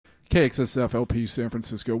KXSF LP San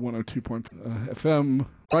Francisco 102.5 FM.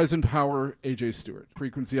 Rise and Power, AJ Stewart.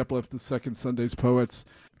 Frequency Uplift, the Second Sunday's Poets.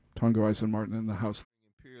 Tongo Eisen-Martin in the house.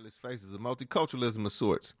 Imperialist faces of multiculturalism of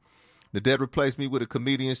sorts. The dead replaced me with a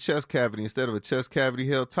comedian's chest cavity. Instead of a chest cavity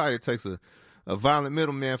held tight, it takes a violent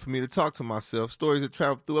middleman for me to talk to myself. Stories that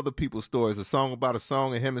travel through other people's stories. A song about a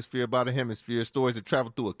song, a hemisphere about a hemisphere. Stories that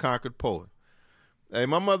travel through a conquered poet. Hey,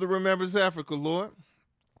 my mother remembers Africa, Lord.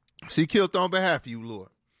 She killed on behalf of you, Lord.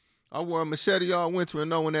 I wore a machete all winter and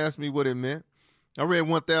no one asked me what it meant. I read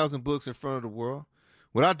 1,000 books in front of the world.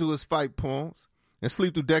 What I do is fight poems and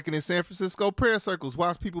sleep through decadent San Francisco prayer circles,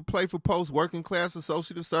 watch people play for post-working class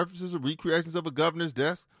associative services or recreations of a governor's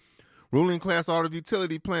desk. Ruling class art of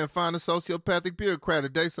utility playing find a sociopathic bureaucrat. A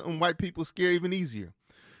day something white people scare even easier.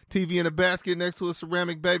 TV in a basket next to a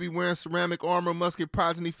ceramic baby wearing ceramic armor, musket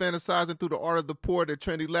progeny fantasizing through the art of the poor. Their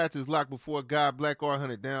trendy latches locked before a guy, black art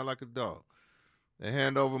hunted down like a dog. They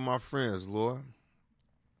hand over my friends, Lord.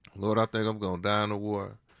 Lord, I think I'm going to die in the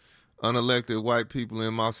war. Unelected white people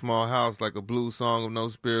in my small house like a blues song of no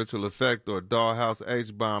spiritual effect or a dollhouse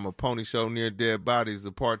H-bomb, a pony show near dead bodies,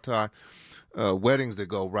 apartheid weddings that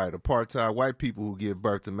go right, apartheid white people who give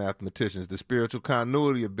birth to mathematicians, the spiritual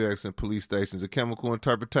continuity of barracks and police stations, a chemical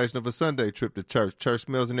interpretation of a Sunday trip to church, church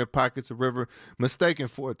smells in their pockets, a river mistaken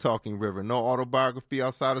for a talking river, no autobiography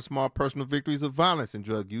outside of small personal victories of violence and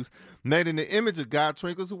drug use, made in the image of God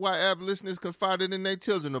trinkles who white abolitionists confided in their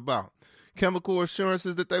children about, chemical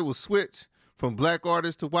assurances that they will switch from black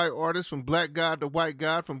artist to white artist, from black God to white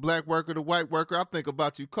God, from black worker to white worker. I think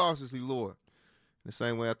about you cautiously, Lord. The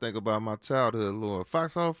same way I think about my childhood, Lord.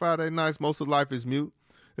 Foxhole Friday nights, most of life is mute.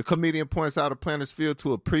 The comedian points out a planter's field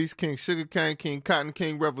to a priest, King Sugarcane, King Cotton,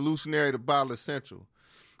 King Revolutionary, the bottle essential,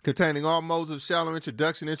 containing all modes of shallow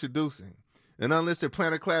introduction, introducing. An unlisted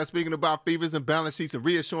planter class speaking about fevers and balance sheets and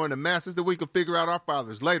reassuring the masses that we can figure out our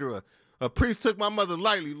fathers. Later, a priest took my mother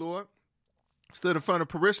lightly, Lord. Stood in front of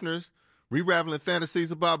parishioners, re-raveling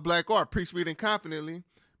fantasies about black art. Priest reading confidently.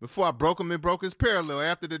 Before I broke him and broke his parallel.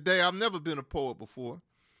 After the day, I've never been a poet before.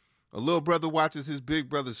 A little brother watches his big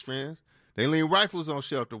brother's friends. They lean rifles on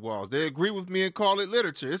shelter walls. They agree with me and call it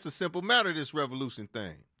literature. It's a simple matter, this revolution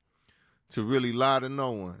thing. To really lie to no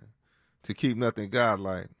one. To keep nothing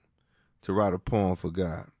godlike. To write a poem for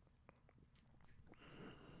God.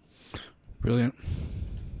 Brilliant.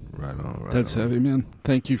 Right on, right That's on. heavy, man.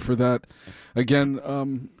 Thank you for that. Again,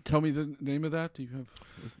 tell me the name of that. Do you have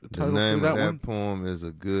the title for that one? The name of that one? poem is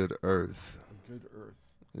A Good Earth. A Good Earth.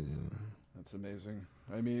 Yeah. That's amazing.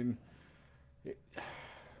 I mean,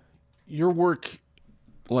 your work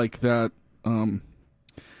like that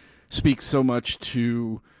speaks so much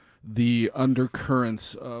to the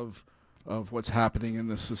undercurrents of what's happening in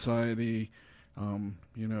this society.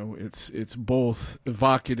 You know, it's both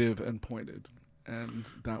evocative and pointed. And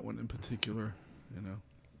that one in particular, you know.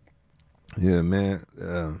 Yeah, man.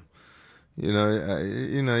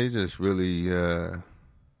 You just really, or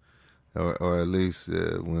at least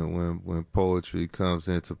when poetry comes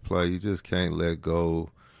into play, you just can't let go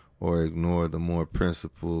or ignore the more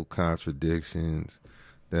principled contradictions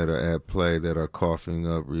that are at play, that are coughing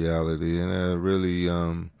up reality, and are really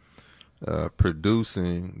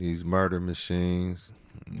producing these murder machines,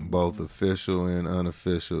 both official and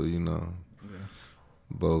unofficial, you know.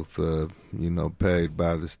 Both, paid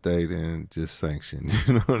by the state and just sanctioned,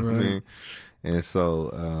 you know what I mean? And so,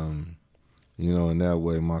 in that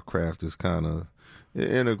way, my craft is kind of,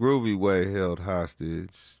 in a groovy way, held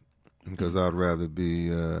hostage because I'd rather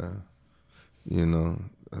be, I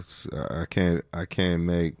can't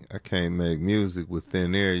make music with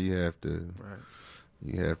thin air. You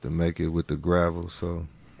have to make it with the gravel. So,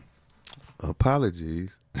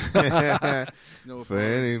 apologies. No for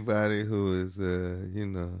anybody who is,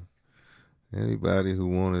 anybody who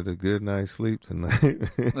wanted a good night's sleep tonight.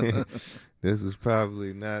 This is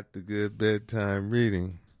probably not the good bedtime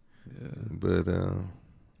reading. Yeah. But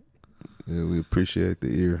we appreciate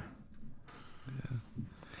the ear. Yeah.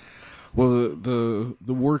 Well, the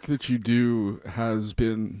work that you do has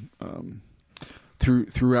been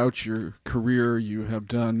throughout your career. You have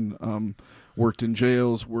done worked in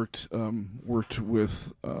jails, worked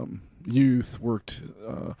with youth, worked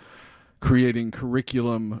creating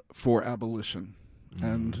curriculum for abolition.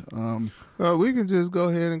 And well, we can just go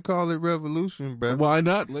ahead and call it revolution, brother. Why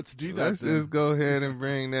not? Let's do that. Let's just go ahead and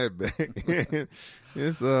bring that back.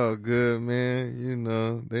 It's all good, man. You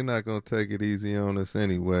know, they're not gonna take it easy on us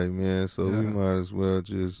anyway, man. So we might as well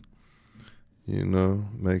just,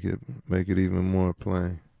 make it even more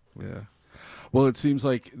plain. Yeah. Well, it seems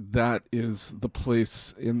like that is the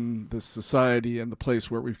place in this society and the place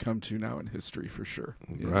where we've come to now in history, for sure.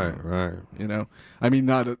 Right. You know, I mean,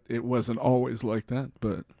 it wasn't always like that,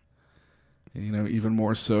 but you know, even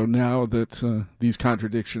more so now that these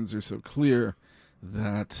contradictions are so clear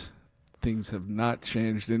that things have not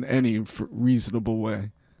changed in any reasonable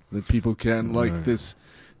way. That people can, like this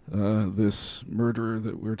murderer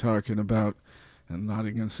that we're talking about. I'm not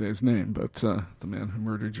even going to say his name, but the man who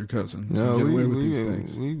murdered your cousin. No, get away with these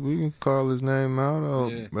things. We can call his name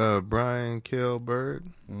out. Brian Kellberg.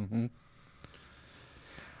 Mm-hmm.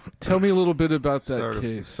 Tell me a little bit about that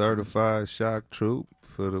case. Certified shock troop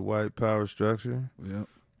for the white power structure. Yeah.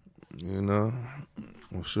 You know,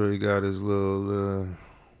 I'm sure he got his little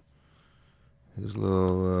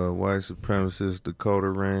white supremacist Dakota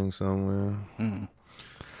ring somewhere. Mm.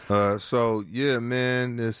 So yeah,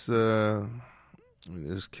 man, this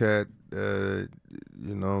cat,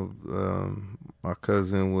 my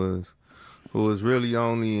cousin who was really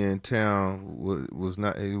only in town,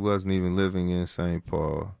 he wasn't even living in St.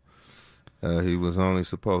 Paul. He was only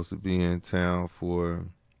supposed to be in town for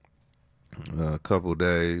a couple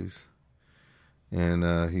days,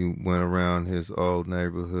 and he went around his old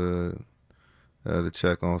neighborhood to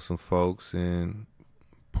check on some folks and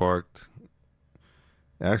parked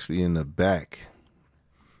actually in the back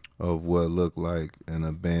of what looked like an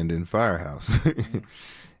abandoned firehouse.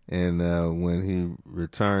 And when he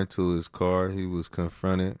returned to his car, he was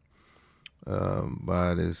confronted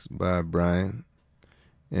by Brian.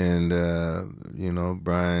 And,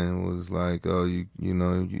 Brian was like, oh,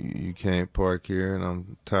 you can't park here, and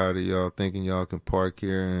I'm tired of y'all thinking y'all can park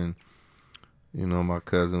here. And, my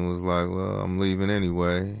cousin was like, well, I'm leaving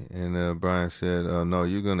anyway. And Brian said, no,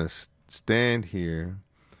 you're going to stand here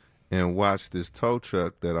and watch this tow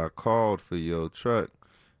truck that I called for your truck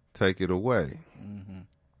take it away. Mm-hmm.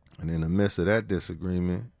 And in the midst of that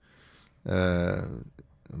disagreement,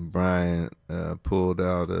 Brian pulled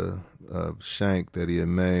out a shank that he had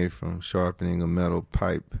made from sharpening a metal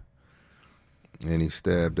pipe, and he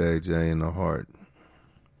stabbed AJ in the heart.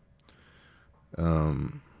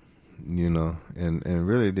 And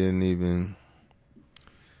really didn't even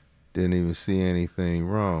see anything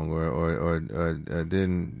wrong, or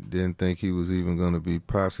didn't think he was even going to be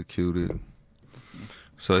prosecuted.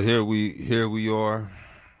 So here we are.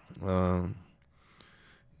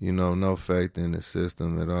 No faith in the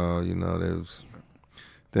system at all.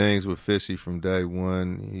 Things were fishy from day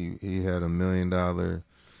one. He had $1 million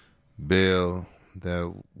bail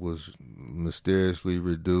that was mysteriously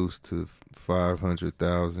reduced to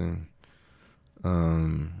 $500,000.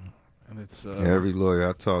 And it's every lawyer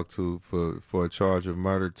I talked to for a charge of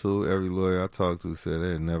murder too. Every lawyer I talked to said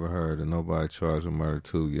they had never heard of nobody charged with murder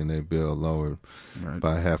too getting their bail lowered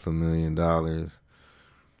by $500,000.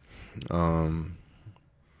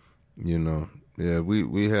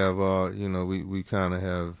 We have all, we kind of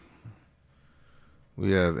have,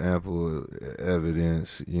 we have ample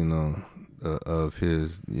evidence, of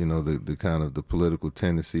his, the kind of the political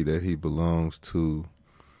tendency that he belongs to,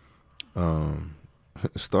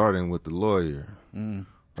 starting with the lawyer. Right.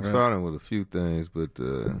 Starting with a few things, but,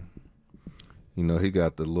 he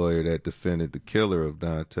got the lawyer that defended the killer of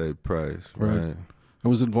Dante Price, right? I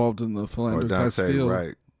was involved in the Philando Castile.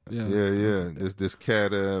 Right. Yeah. This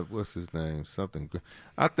cat, what's his name? Something.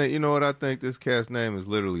 I think, I think this cat's name is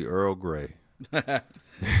literally Earl Grey.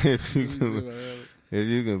 If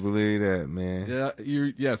you can believe that, man. Yeah,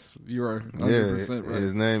 you are 100% right.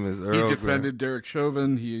 His name is Earl Grey. He defended Derek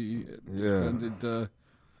Chauvin. He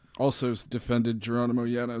also defended Geronimo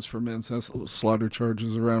Yanez for manslaughter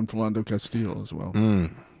charges around Philando Castile as well.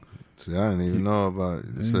 See, I didn't even know about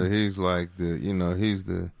it. So he's like he's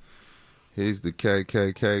the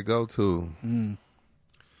KKK go-to.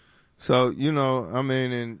 So,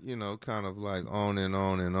 kind of like on and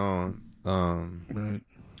on and on. Right.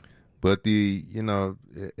 But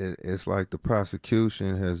it's like the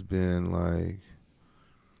prosecution has been like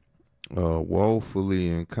woefully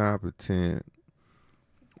incompetent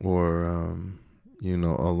or,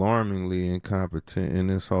 alarmingly incompetent in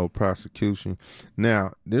this whole prosecution.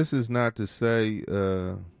 Now, this is not to say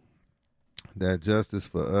that justice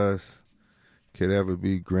for us could ever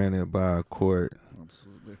be granted by a court.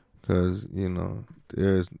 Absolutely. Because,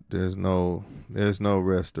 there's no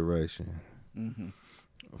restoration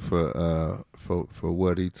for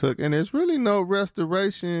what he took. And there's really no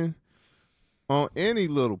restoration on any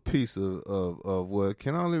little piece of what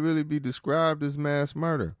can only really be described as mass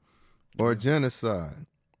murder or genocide.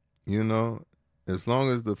 As long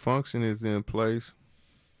as the function is in place,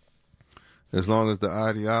 as long as the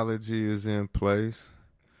ideology is in place,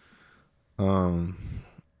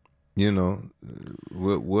 you know,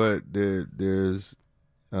 what there's,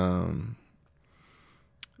 you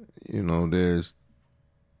know, there's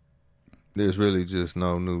really just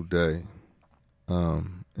no new day,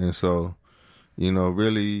 and so, you know,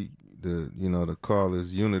 really the call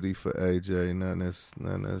is unity for AJ, not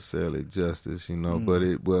necessarily justice, you know, but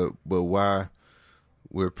why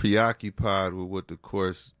we're preoccupied with what the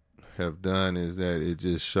courts have done is that it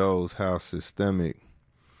just shows how systemic,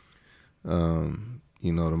 you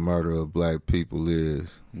know, the murder of black people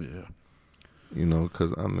is. Yeah. You know,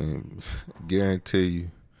 because, I mean, guarantee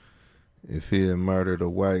you, if he had murdered a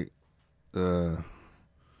white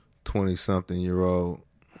 20-something-year-old,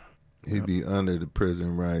 he'd be under the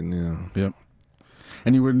prison right now. Yep.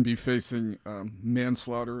 And he wouldn't be facing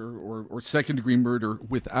manslaughter or second-degree murder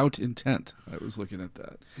without intent. I was looking at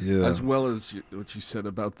that. Yeah. As well as what you said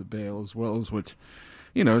about the bail, as well as what,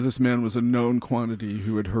 you know, this man was a known quantity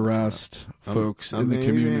who had harassed folks in the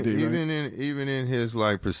community. Even in his,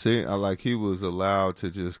 like, like, he was allowed to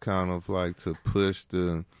just kind of, like, to push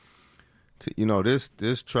you know,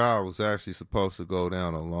 this trial was actually supposed to go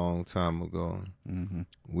down a long time ago. Mm-hmm.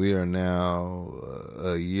 We are now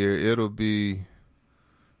a year. It'll be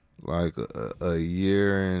like a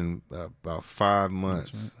year and about 5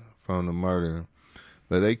 months from the murder.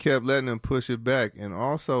 But they kept letting them push it back, and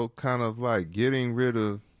also kind of like getting rid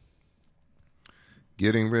of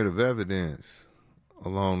evidence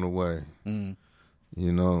along the way. Mm.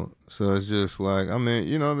 You know, so it's just like, I mean,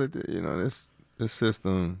 you know, this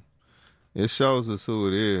system, it shows us who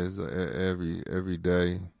it is every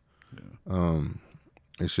day. Yeah.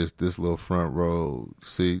 It's just this little front row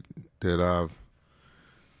seat that I've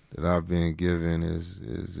been given is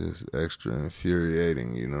just extra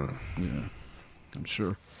infuriating, you know. Yeah, I'm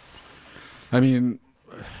sure. I mean,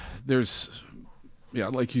 there's, yeah,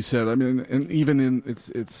 like you said, I mean, and even in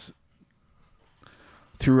it's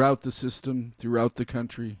throughout the system, throughout the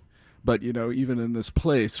country, but, you know, even in this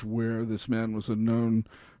place where this man was a known,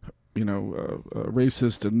 you know,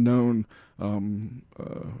 racist and known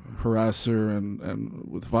harasser and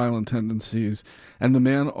with violent tendencies. And the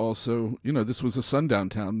man also, you know, this was a sundown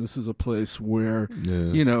town. This is a place where,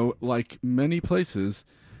 you know, like many places,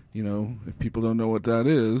 you know, if people don't know what that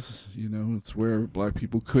is, you know, it's where black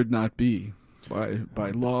people could not be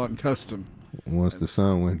by law and custom. Once the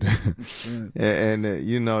sun went down. and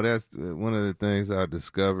you know, that's one of the things I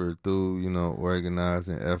discovered through, you know,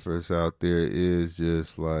 organizing efforts out there is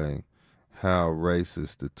just like how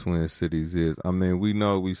racist the Twin Cities is. I mean, we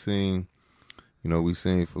seen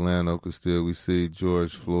Philando Castile, we see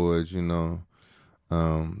George Floyd, you know,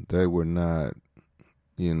 they were not,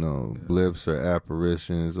 you know, blips or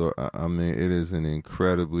apparitions, or, I mean, it is an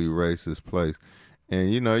incredibly racist place.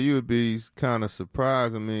 And, you know, you would be kind of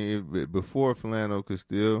surprised. I mean, before Philando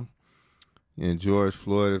Castile and George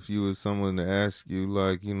Floyd, if you was someone to ask you,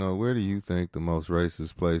 like, you know, where do you think the most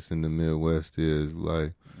racist place in the Midwest is?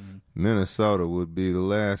 Like, Minnesota would be the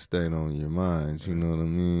last state on your minds, you know what I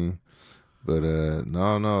mean? But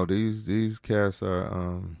no, these cats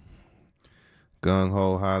are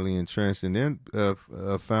gung-ho, highly entrenched. And then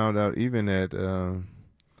found out even that, you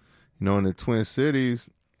know, in the Twin Cities,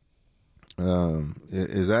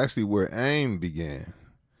 is actually where AIM began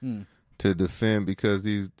to defend, because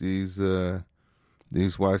these white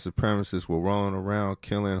supremacists were rolling around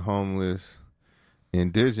killing homeless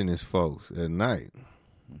indigenous folks at night.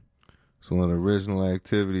 So one of the original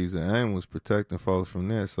activities of AIM was protecting folks from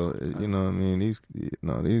that. So you know what I mean, these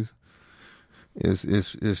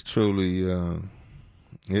it's truly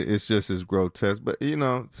it's just as grotesque. But you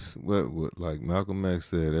know what like Malcolm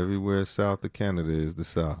X said, everywhere south of Canada is the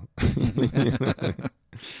South.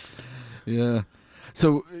 Yeah.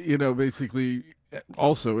 So, you know, basically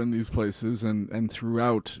also in these places and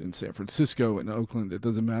throughout in San Francisco and Oakland, it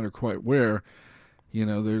doesn't matter quite where, you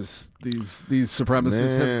know, there's these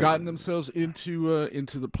supremacists have gotten themselves into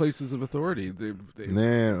the places of authority. They've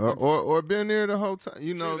or been there the whole time.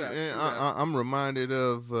 You know, I'm reminded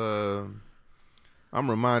of the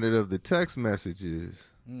text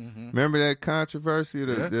messages. Mm-hmm. Remember that controversy?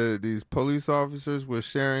 These police officers were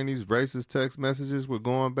sharing these racist text messages, were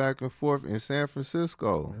going back and forth in San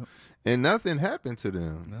Francisco, and nothing happened to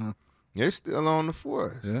them. No. They're still on the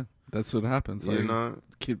force. Yeah, that's what happens. You know,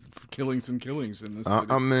 killings in this city.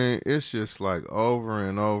 I mean, it's just like over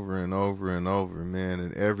and over and over and over, man,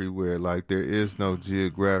 and everywhere. Like, there is no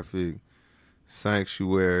geographic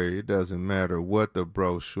sanctuary. It doesn't matter what the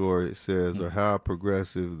brochure it says or how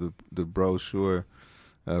progressive the brochure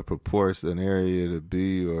purports an area to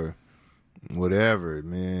be or whatever,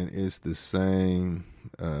 man. It's the same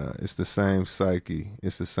psyche.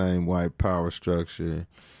 It's the same white power structure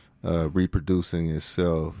reproducing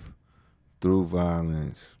itself through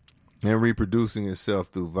violence and reproducing itself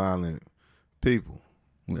through violent people.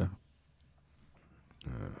 Yeah.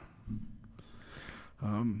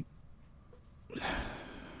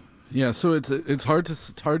 Yeah, so it's hard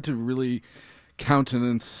to really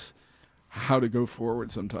countenance how to go forward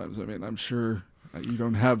sometimes. I mean, I'm sure you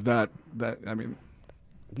don't have that I mean,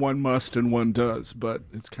 one must and one does, but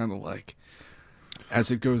it's kind of like as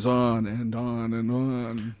it goes on and on and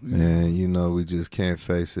on. Man, you know, we just can't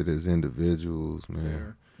face it as individuals, man.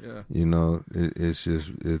 Fair. Yeah. You know,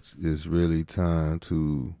 it's really time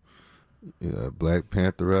to Black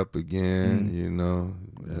Panther up again. Mm. You know,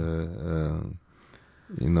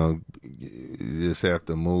 you know, you just have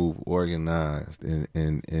to move organized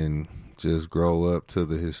and just grow up to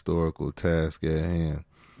the historical task at hand.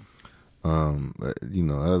 You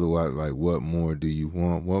know, otherwise, like, what more do you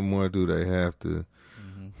want? What more do they have to?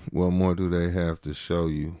 Mm-hmm. What more do they have to show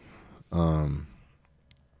you?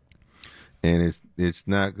 And it's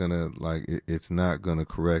not gonna it's not gonna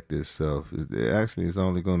correct itself. It actually is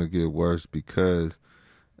only gonna get worse because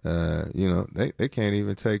you know, they can't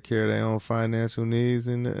even take care of their own financial needs,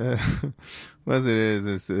 and what it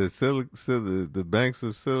is the banks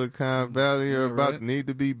of Silicon Valley are about to need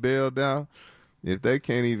to be bailed out. If they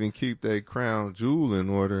can't even keep their crown jewel in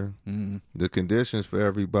order, the conditions for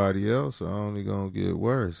everybody else are only gonna get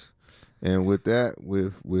worse. And with that,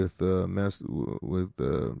 with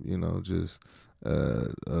you know, just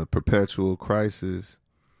a perpetual crisis,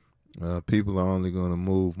 people are only going to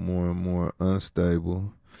move more and more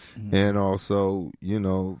unstable, and also, you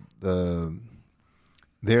know,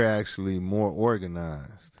 they're actually more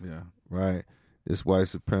organized. Yeah. Right. This white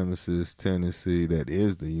supremacist tendency that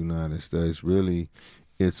is the United States, really,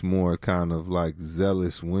 it's more kind of like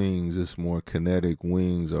zealous wings. It's more kinetic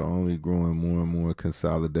wings are only growing more and more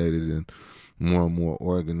consolidated and more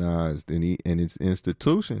organized. And its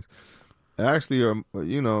institutions actually are,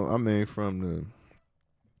 you know, I mean, from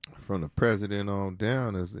the president on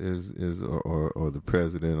down or the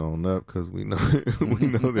president on up, because we know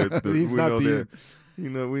that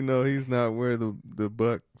we know he's not where the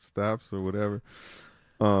buck stops or whatever.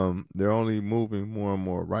 They're only moving more and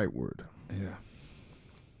more rightward. Yeah.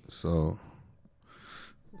 So,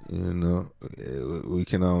 you know, we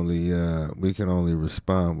can only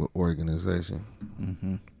respond with organization.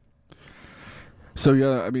 Mm-hmm. So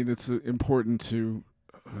yeah, I mean, it's important to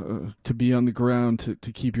be on the ground, to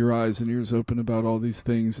keep your eyes and ears open about all these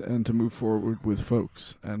things, and to move forward with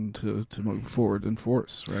folks, and to move forward in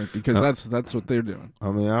force, right? Because that's what they're doing.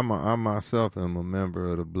 I mean, I myself am a member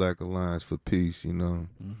of the Black Alliance for Peace, you know,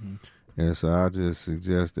 and so I just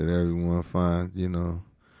suggest that everyone find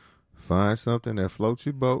something that floats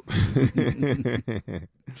your boat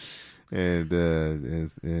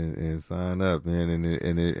and sign up, man. And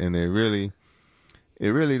it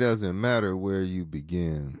really doesn't matter where you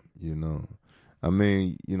begin, you know. I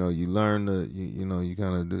mean, you know, you learn you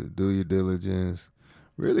kind of do your diligence,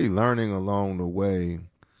 really learning along the way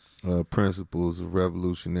principles of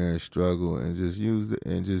revolutionary struggle, and just use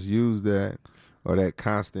that, or that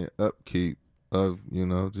constant upkeep of, you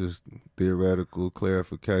know, just theoretical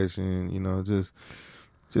clarification, you know, just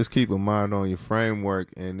keep a mind on your framework,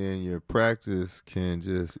 and then your practice can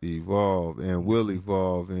just evolve and will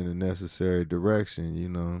evolve in a necessary direction, you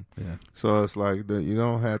know. Yeah. So it's like you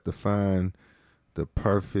don't have to find the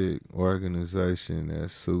perfect organization that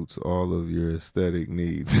suits all of your aesthetic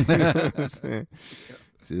needs. You know what I'm saying?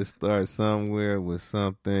 Just start somewhere with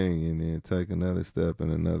something, and then take another step and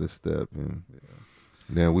another step, and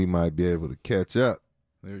then we might be able to catch up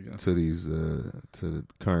to these to the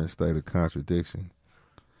current state of contradiction.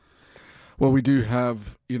 Well, we do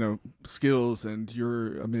have, you know, skills, and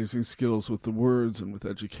your amazing skills with the words and with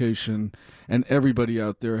education, and everybody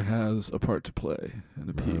out there has a part to play, and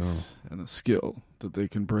a piece and a skill that they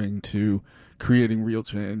can bring to creating real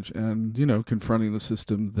change and, you know, confronting the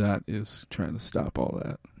system that is trying to stop all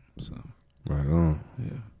that. So, right on.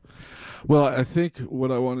 Yeah. Well, I think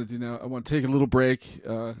what I want to do now, I want to take a little break.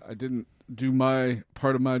 I didn't do my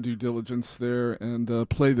part of my due diligence there, and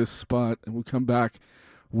play this spot, and we'll come back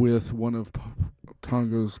with one of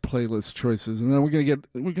Tongo's playlist choices, and then we're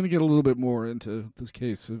gonna get a little bit more into this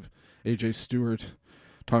case of AJ Stewart,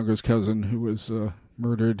 Tongo's cousin, who was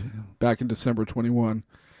murdered back in December 21,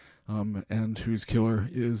 and whose killer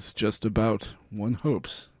is just about, one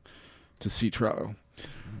hopes, to see trial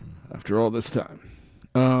after all this time.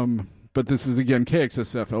 But this is, again,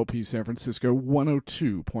 KXSF LP San Francisco,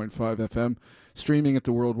 102.5 FM, streaming at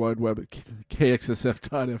the World Wide Web at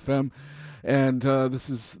kxsf.fm. And this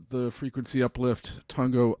is the Frequency UPLIFT,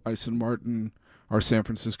 Tongo Eisen-Martin, our San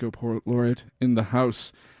Francisco Poet Laureate, in the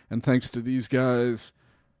house. And thanks to these guys,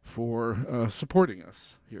 for supporting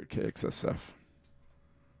us here at KXSF.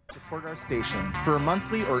 Support our station. For a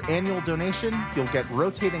monthly or annual donation, you'll get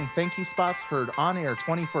rotating thank you spots heard on air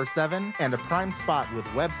 24/7 and a prime spot with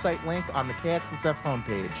website link on the KXSF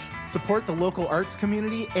homepage. Support the local arts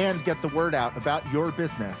community and get the word out about your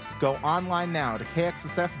business. Go online now to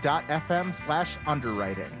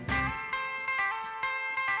kxsf.fm/underwriting.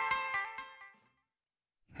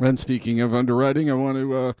 And speaking of underwriting, I want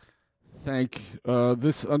to thank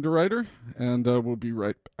this underwriter, and we'll be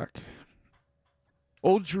right back.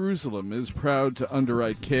 Old Jerusalem is proud to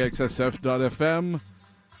underwrite KXSF.FM,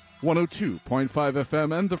 102.5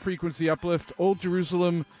 FM, and the Frequency Uplift. Old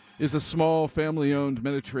Jerusalem is a small, family-owned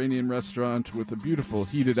Mediterranean restaurant with a beautiful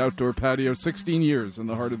heated outdoor patio, 16 years in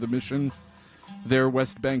the heart of the Mission. Their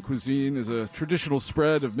West Bank cuisine is a traditional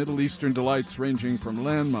spread of Middle Eastern delights ranging from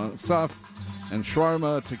lamb masaf and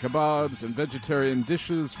shawarma to kebabs and vegetarian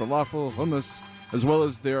dishes, falafel, hummus, as well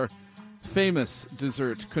as their famous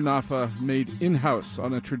dessert, kunafa, made in-house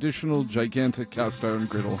on a traditional gigantic cast-iron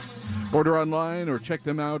griddle. Order online or check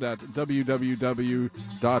them out at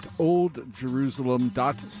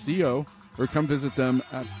www.oldjerusalem.co or come visit them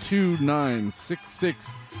at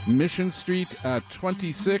 2966 Mission Street at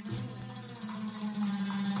 26th,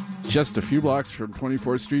 just a few blocks from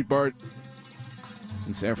 24th Street BART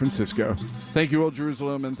in San Francisco. Thank you, Old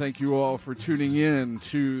Jerusalem, and thank you all for tuning in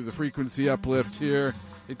to the Frequency Uplift here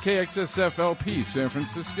at KXSF LP San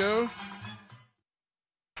Francisco.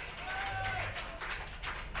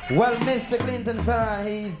 Well, Mr. Clinton Farron,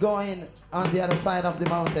 he's going on the other side of the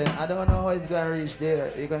mountain. I don't know how he's going to reach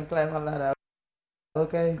there. He's going to climb a ladder.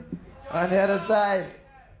 Okay? On the other side.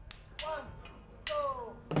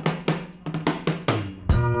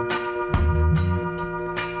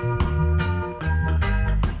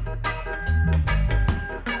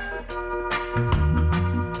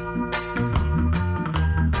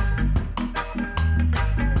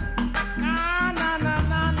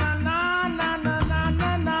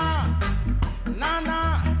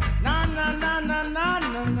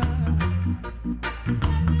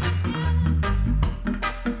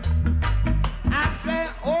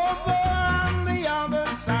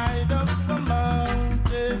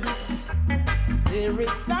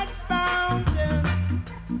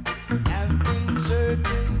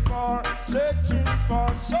 Searching for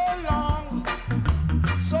so long,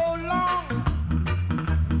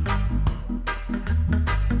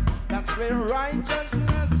 that's where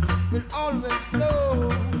righteousness will always flow.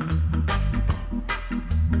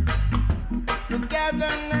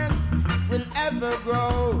 Togetherness will ever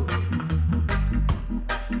grow.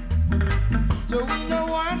 So we don't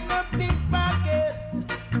want a pickpocket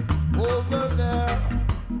over there.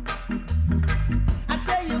 I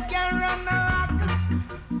say you can run a rocket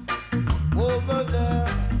over there.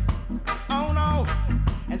 Oh no.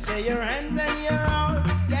 And say your hands and your arms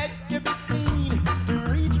get to be clean to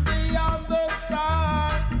reach the other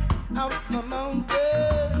side of the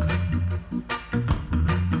mountain.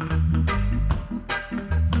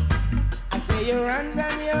 I say your hands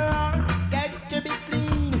and your arms get to be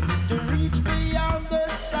clean to reach the other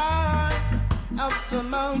side of the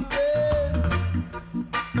mountain.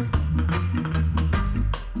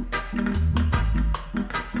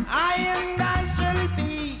 I shall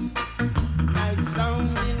be like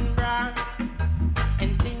sounding brass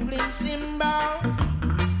and tingling cymbals,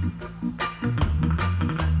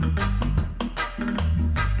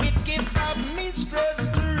 with gifts of minstrels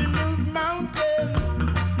to remove mountains,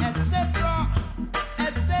 etc.,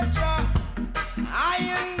 etc. I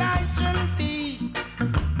shall be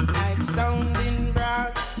like sounding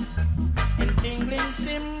brass and tingling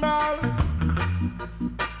cymbals,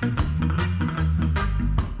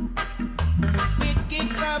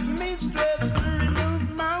 of minstrels to remove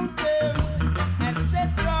mountains,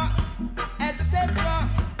 etc., etc.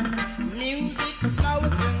 Music,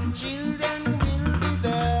 flowers, and children will be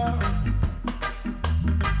there.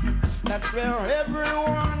 That's where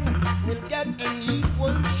everyone will get an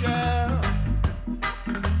equal share.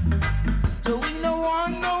 So we don't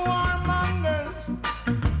want no warmongers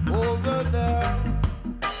over there.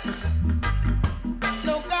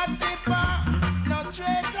 No gossiper, no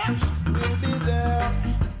traitor will be there.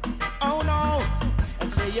 Oh no,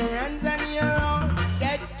 and say your hands and your arms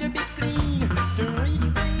get to be clean to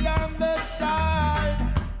reach beyond the side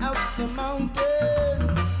of the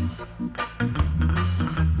mountain.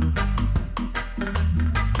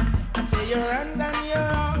 I say your hands and your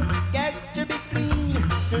arms get to be clean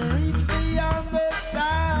to reach beyond the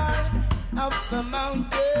side of the mountain.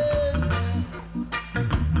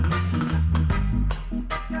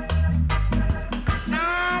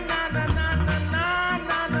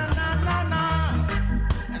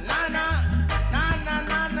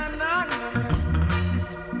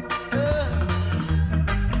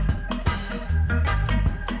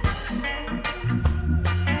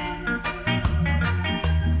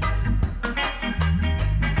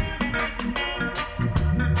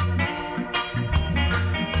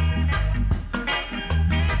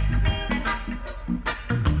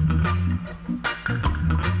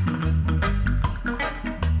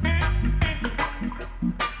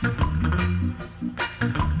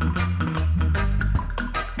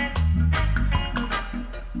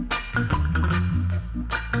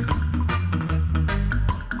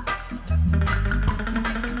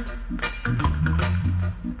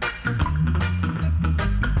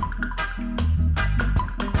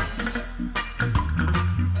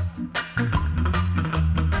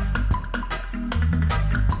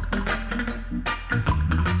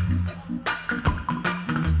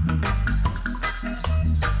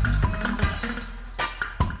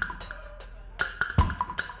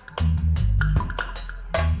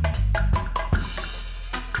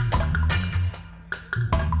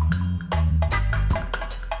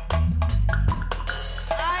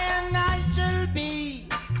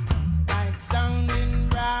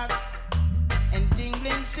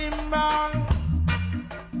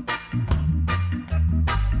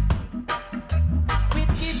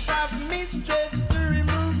 have mistress to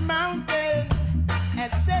remove mountains,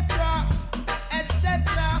 etc., etc.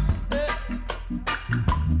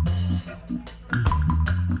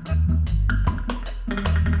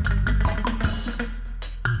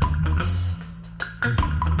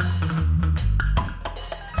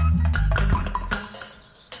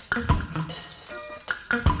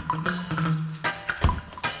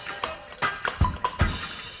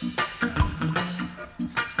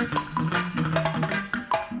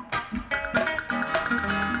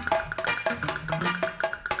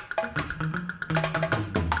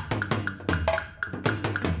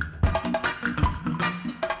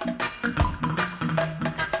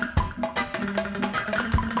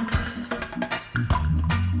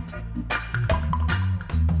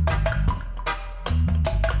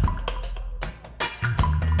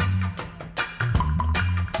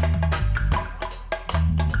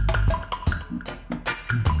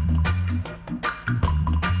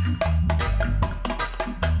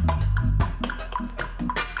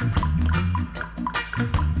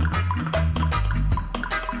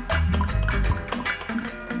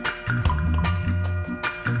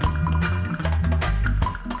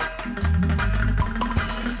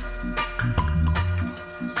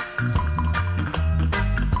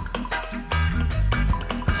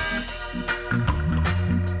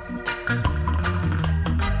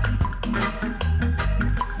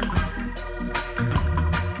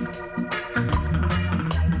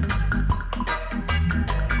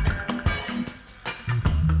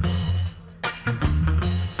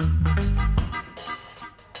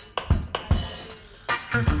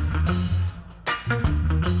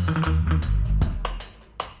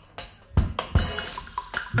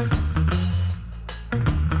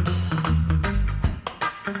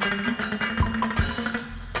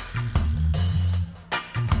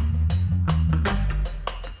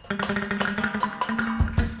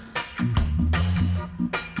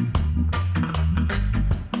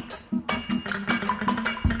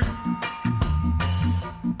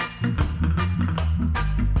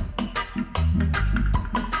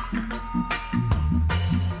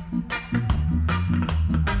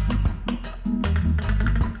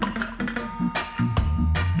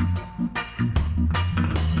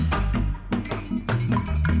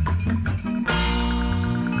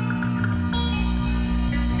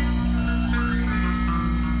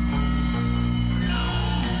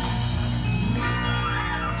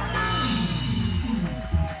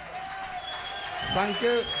 Thank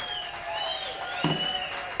you.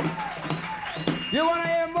 You want to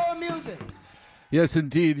hear more music? Yes,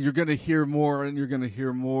 indeed. You're going to hear more, and you're going to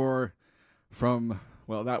hear more from,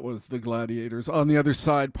 well, that was the Gladiators. On the other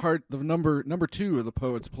side, part of number 2 of the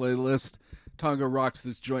Poets playlist. Tongo rocks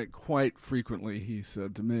this joint quite frequently, he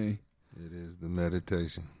said to me. It is the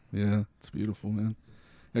meditation. Yeah, it's beautiful, man.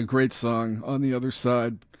 A great song, On the Other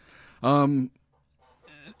Side.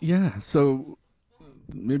 Yeah, so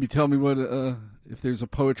maybe tell me what if there's a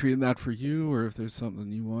poetry in that for you, or if there's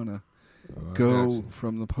something you want to go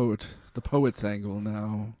from the poet's angle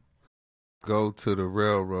now. Go to the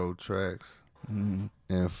railroad tracks and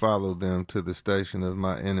follow them to the station of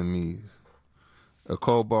my enemies. A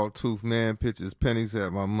cobalt-toothed man pitches pennies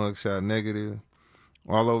at my mugshot negative.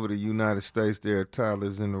 All over the United States, there are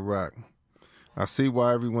toddlers in the rock. I see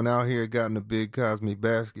why everyone out here got in a big cosmic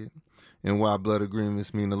basket, and why blood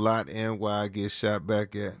agreements mean a lot, and why I get shot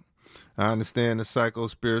back at. I understand the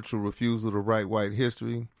psycho-spiritual refusal to write white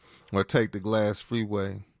history or take the glass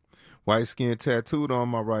freeway. White skin tattooed on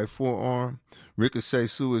my right forearm. Ricochet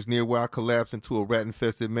sewers near where I collapsed into a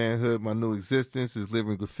rat-infested manhood. My new existence is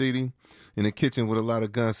living graffiti in a kitchen with a lot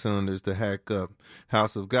of gun cylinders to hack up.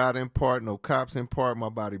 House of God in part, no cops in part. My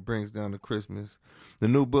body brings down to Christmas. The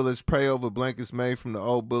new bullets pray over blankets made from the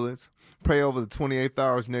old bullets. Pray over the 28th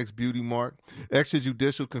hour's next beauty mark.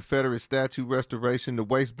 Extrajudicial Confederate statue restoration. The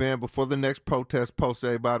waistband before the next protest post.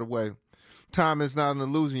 By the way, time is not an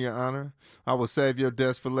illusion, Your Honor. I will save your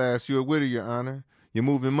deaths for last. You're a widow, Your Honor. You're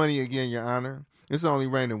moving money again, Your Honor. It's only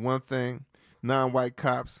raining one thing. Non-white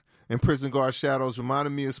cops and prison guard shadows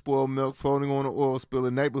reminded me of spoiled milk floating on an oil spill.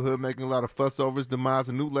 A neighborhood making a lot of fuss over its demise.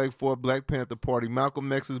 A new Lake Fort Black Panther party.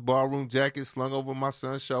 Malcolm X's ballroom jacket slung over my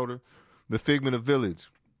son's shoulder. The figment of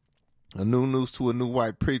village. A new noose to a new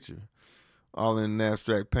white preacher. All in an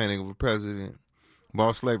abstract painting of a president.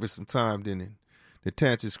 Bought slavery some time, didn't it? The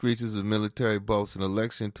tangent screeches of military boats and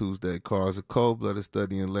election Tuesday cars, a cold-blooded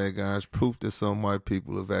study in leg irons, proof that some white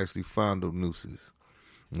people have actually fondled nooses.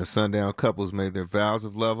 The sundown couples made their vows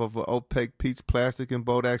of love over opaque peach plastic and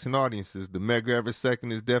bold action audiences. The mega every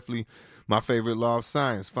second is definitely my favorite law of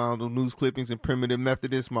science. Found on news clippings and primitive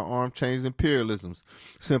Methodists, my arm changed imperialisms.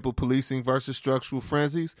 Simple policing versus structural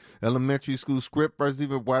frenzies. Elementary school script versus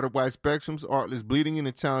even white spectrums. Artless bleeding and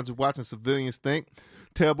the challenge of watching civilians think.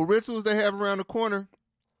 Terrible rituals they have around the corner.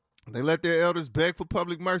 They let their elders beg for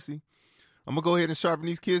public mercy. I'm going to go ahead and sharpen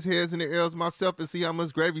these kids' heads and their ears myself and see how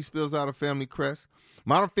much gravy spills out of family crest.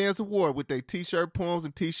 Modern fans of war with their T-shirt poems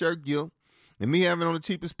and T-shirt guilt. And me having on the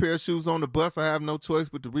cheapest pair of shoes on the bus, I have no choice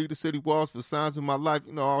but to read the city walls for signs of my life.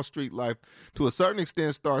 You know, all street life, to a certain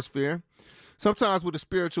extent, starts fair. Sometimes with a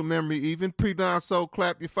spiritual memory even. Pre-dawn soul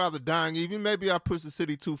clap, your father dying even. Maybe I pushed the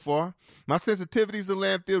city too far. My sensitivities of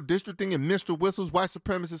landfill districting and minstrel whistles, white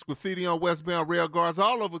supremacist graffiti on westbound rail guards,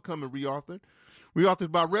 all overcoming reauthored.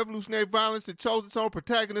 Reauthored by revolutionary violence that chose its own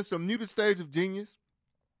protagonist, a muted stage of genius.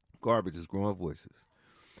 Garbage is growing voices.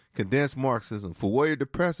 Condensed Marxism for warrior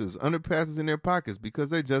depressives, underpasses in their pockets because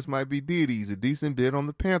they just might be deities, a decent bid on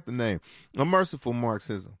the Panther name. A merciful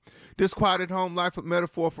Marxism. Disquieted home life, a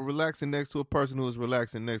metaphor for relaxing next to a person who is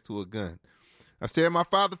relaxing next to a gun. I stared at my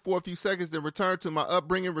father for a few seconds, then returned to my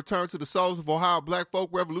upbringing, returned to the souls of Ohio black folk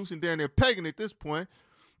revolution, down there pagan at this point.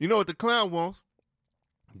 You know what the clown wants?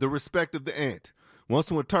 The respect of the ant. Wants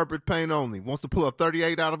to interpret pain only. Wants to pull a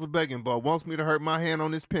 38 out of a begging bowl. Wants me to hurt my hand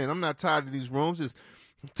on this pen. I'm not tired of these rooms. Just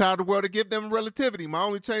tired of the world to give them relativity. My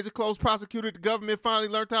only change of clothes prosecuted, the government finally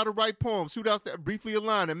learned how to write poems, shootouts that briefly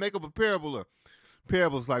align and make up a parable.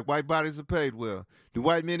 Parables like white bodies are paid well. Do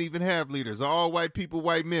white men even have leaders? Are all white people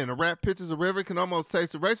white men? A rap pictures a river can almost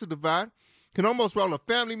taste the racial divide. Can almost roll a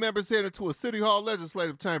family member's head into a city hall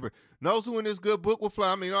legislative chamber. Knows who in this good book will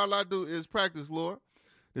fly. I mean, all I do is practice, Lord.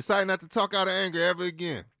 Decide not to talk out of anger ever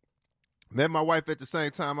again. Met my wife at the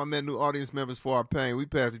same time. I met new audience members for our pain. We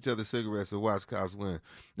passed each other cigarettes and watched cops win.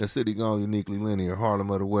 The city gone uniquely linear. Harlem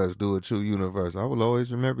of the West, do a true universe. I will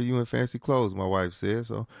always remember you in fancy clothes, my wife said.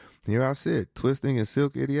 So here I sit, twisting in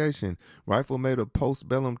silk ideation. Rifle made of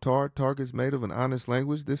post-bellum tar, targets made of an honest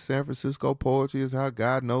language. This San Francisco poetry is how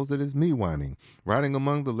God knows it is me whining. Riding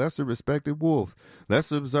among the lesser respected wolves.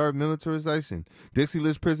 Lesser observed militarization. Dixie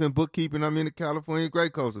List prison bookkeeping. I mean the California Grey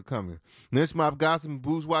Coats are coming. Lynch mob gossip and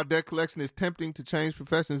bourgeois debt collection is tempting to change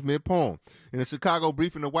professions mid-poem. In the Chicago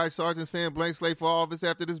briefing, the white sergeant saying blank slate for office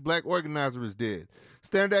after this black organizer is dead.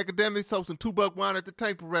 Standard academics toasting $2 wine at the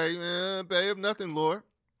tank parade. Babe, nothing, Lord.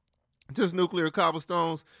 Just nuclear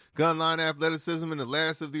cobblestones, gun line athleticism, and the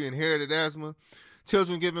last of the inherited asthma.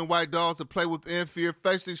 Children giving white dolls to play within fear.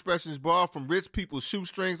 Facial expressions borrowed from rich people's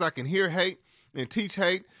shoestrings. I can hear hate and teach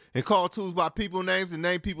hate and call tools by people names and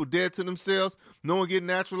name people dead to themselves. No one getting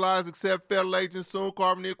naturalized except federal agents soon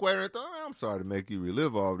carving the equator. I'm sorry to make you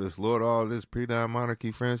relive all this, Lord. All this pre-dime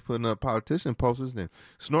monarchy friends putting up politician posters and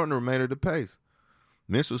snorting the remainder of the pace.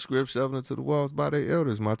 Minstrel script shoving into the walls by their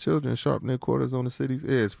elders. My children sharpen their quarters on the city's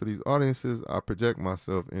edge. For these audiences, I project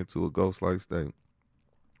myself into a ghost-like state.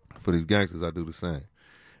 For these gangsters, I do the same.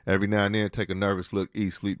 Every now and then, take a nervous look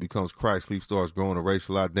east. Sleep becomes Christ. Sleep starts growing a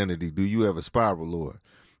racial identity. Do you ever spiral, Lord?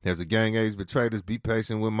 As the gang age betrayed us, be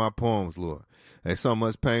patient with my poems, Lord. There's so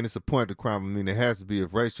much pain, it's a point to crime. I mean, there has to be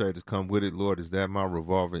if race traders come with it, Lord. Is that my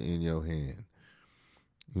revolver in your hand?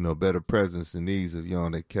 You know, better presence than these of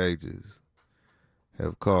yonder cages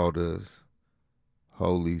have called us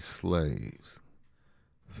holy slaves.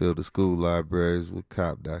 Fill the school libraries with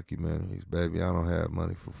cop documentaries. Baby, I don't have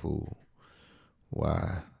money for food.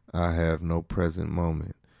 Why? I have no present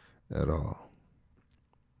moment at all.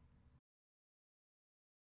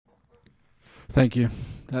 Thank you.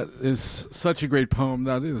 That is such a great poem.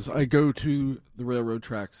 That is, I go to the railroad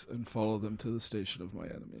tracks and follow them to the station of my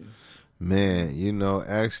enemies. Man, you know,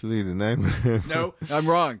 actually the name of No, I'm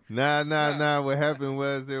wrong. Nah. What happened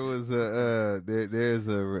was there was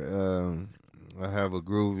I have a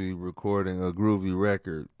groovy recording, a groovy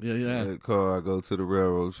record. Yeah. Called I Go to the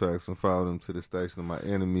Railroad Tracks and Follow Them to the Station of My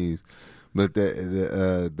Enemies. But that's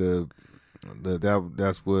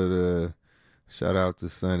what shout out to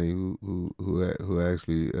Sonny who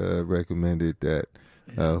actually recommended that.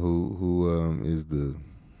 Who is the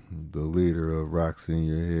leader of Rocks in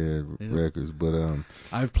Your Head Records, but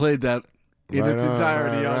I've played that in its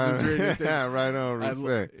entirety on this radio station. Yeah, right on,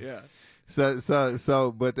 respect. Yeah.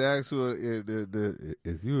 So, but the actual,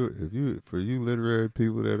 if you for you literary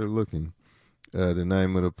people that are looking, the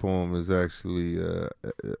name of the poem is actually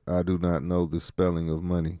I Do Not Know the Spelling of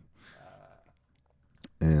Money,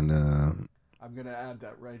 and I'm gonna add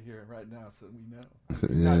that right here, right now, so we know.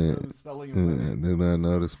 Yeah, know the spelling of money. Do not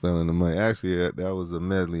know the spelling of money. Actually, that was a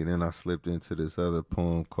medley. Then I slipped into this other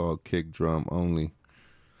poem called "Kick Drum Only."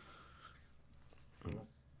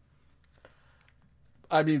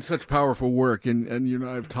 I mean, such powerful work, and you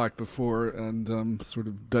know, I've talked before and sort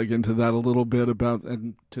of dug into that a little bit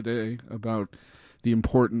and today about the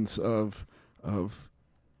importance of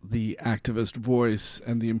the activist voice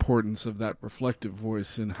and the importance of that reflective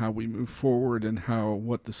voice in how we move forward and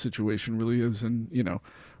what the situation really is. And, you know,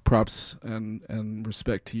 props and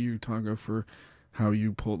respect to you, Tongo, for how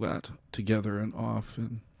you pull that together and off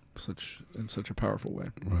in such a powerful way.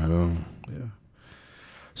 Right on. Yeah.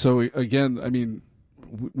 So again, I mean,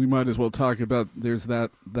 we might as well talk about, there's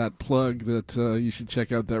that plug that you should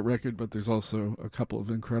check out that record, but there's also a couple of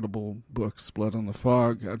incredible books, Blood on the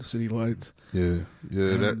Fog, Out of City Lights. Yeah,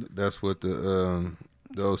 that's what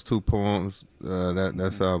those two poems,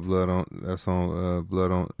 that's in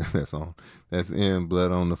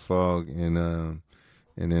Blood on the Fog, and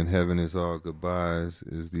then Heaven Is All Goodbyes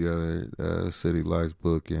is the other City Lights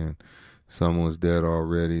book, and Someone's Dead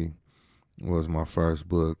Already was my first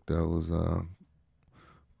book that was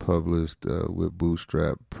published with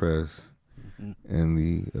Bootstrap Press, and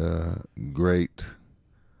the great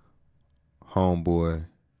homeboy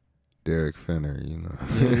Derek Fenner, you know,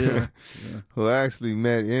 Yeah. who I actually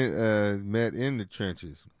met in the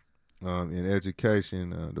trenches in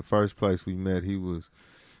education. The first place we met, he was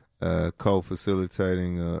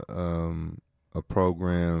co-facilitating a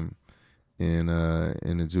program in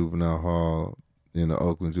the juvenile hall. In the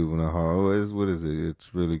Oakland Juvenile Hall. What is it?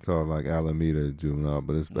 It's really called like Alameda Juvenile,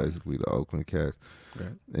 but it's basically the Oakland cast.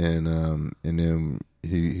 Right. And then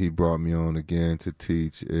he brought me on again to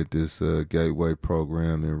teach at this Gateway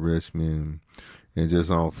program in Richmond, and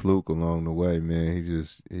just on fluke along the way, man,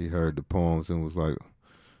 he heard the poems and was like,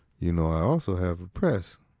 you know, I also have a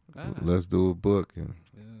press. Let's do a book, and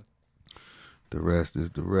the rest is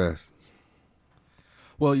the rest.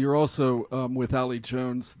 Well, you're also with Ali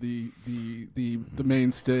Jones, the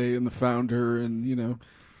mainstay and the founder, and you know,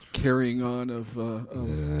 carrying on of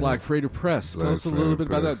Black Freighter Press. Tell us a little bit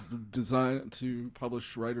about that design to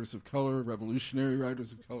publish writers of color, revolutionary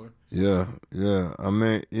writers of color. Yeah. I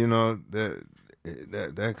mean, you know, that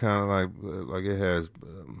kind of like it has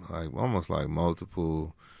like almost like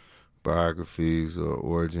multiple biographies or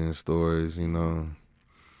origin stories. You know,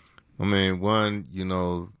 I mean, one, you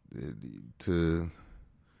know, to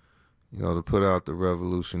put out the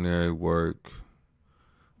revolutionary work,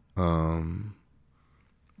 to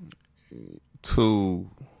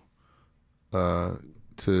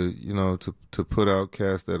put out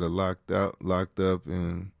cats that are locked up,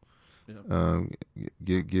 and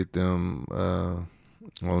get them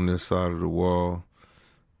on this side of the wall.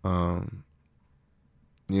 You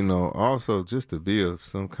know, also just to be of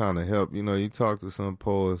some kind of help. You know, you talk to some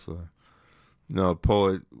poets, or you know, a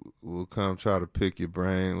poet will come try to pick your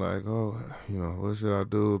brain, like, oh, you know, what should I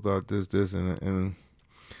do about this, and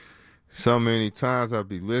so many times I'd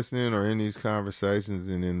be listening or in these conversations,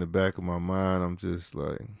 and in the back of my mind, I'm just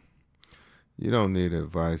like, you don't need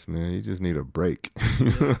advice, man. You just need a break. You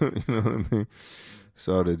know what I mean?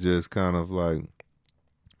 So to just kind of like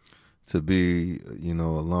to be, you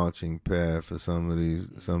know, a launching pad for some of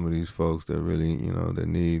these folks that really, you know, that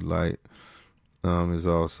need light, is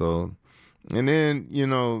also. And then, you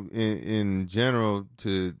know, in general,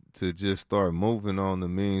 to just start moving on the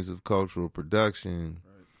means of cultural production,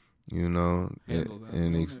 you know,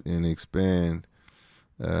 and expand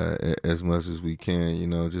as much as we can, you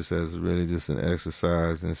know, just as really just an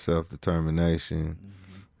exercise in self-determination,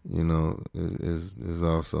 you know, is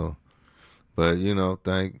also. But, you know,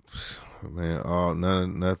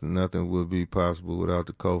 nothing would be possible without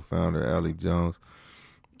the co-founder, Ali Jones.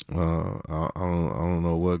 I don't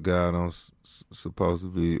know what God I'm supposed to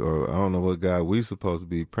be, or I don't know what God we supposed to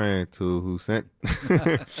be praying to, who sent.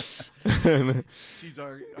 She's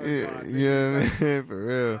our God, man, for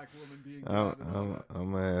real. Black woman being God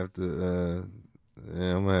I'm gonna have to.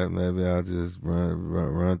 Maybe I'll just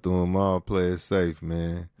run through them all, play it safe,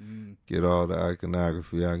 man. Get all the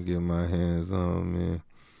iconography I can get my hands on, man.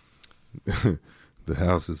 The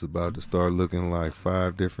house is about to start looking like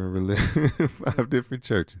 5 different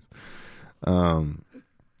churches.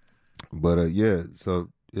 But yeah, so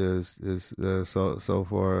it's so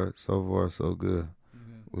far so good.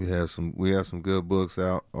 We have some good books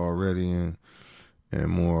out already, and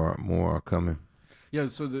more are coming. Yeah,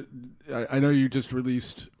 so I know you just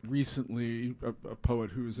released recently a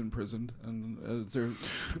poet who is imprisoned, and is there?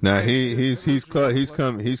 Now he's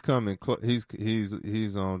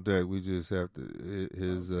on deck. We just have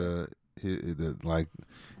to and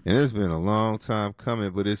it's been a long time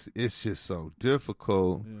coming, but it's just so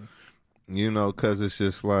difficult, you know, because it's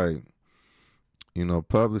just like, you know,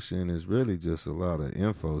 publishing is really just a lot of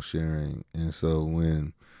info sharing, and so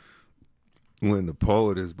when the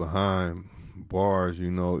poet is behind bars,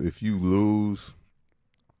 you know, if you lose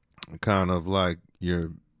kind of like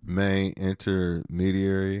your main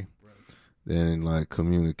intermediary, then like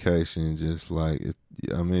communication just like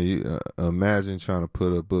imagine trying to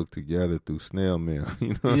put a book together through snail mail,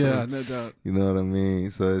 you know? Yeah, no doubt. You know what I mean?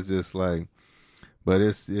 So it's just like, but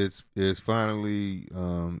it's finally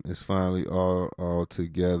all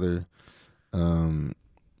together.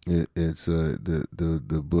 It's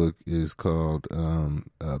the book is called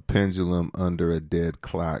Pendulum Under a Dead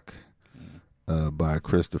Clock by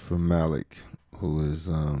Christopher Malik, who is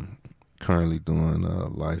currently doing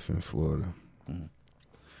life in Florida.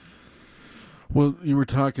 Well, you were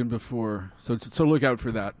talking before, so look out for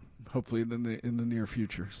that. Hopefully in the near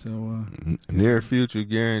future. So near future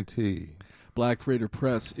guaranteed. Black Freighter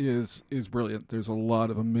Press is brilliant. There's a lot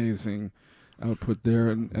of amazing output there,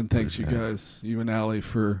 and thanks you guys, you and Allie,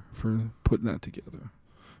 for putting that together.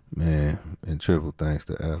 Man, and triple thanks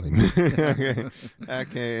to Allie. Man. I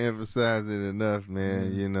can't emphasize it enough,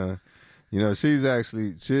 man. You know, she's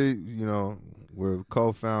actually we're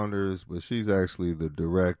co-founders, but she's actually the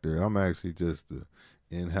director. I'm actually just the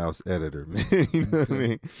in-house editor, man. You know what I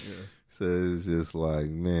mean? Yeah. So it's just like,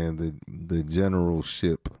 man, the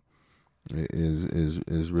generalship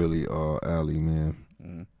is really all Allie, man.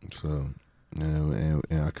 So, and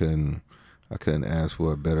I couldn't ask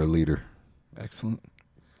for a better leader. Excellent.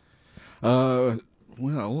 I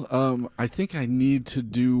think I need to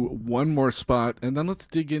do one more spot, and then let's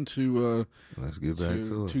dig into. Let's get back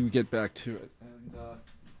to it. To get back to it, and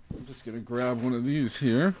I'm just gonna grab one of these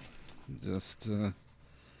here. Just what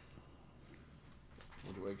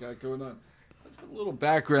do I got going on? Let's put a little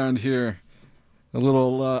background here. A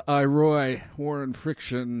little Roy War and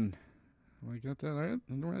Friction. I got that right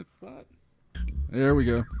in the right spot. There we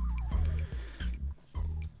go.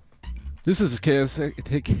 This is KS.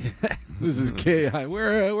 This is KI.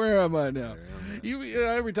 Where am I now?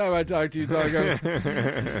 Every time I talk to you, I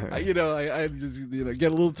just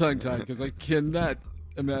get a little tongue tied because I cannot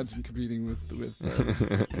imagine competing with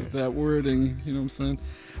that wording. You know what I'm saying?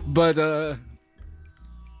 But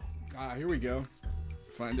here we go.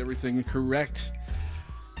 Find everything correct.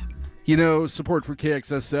 Support for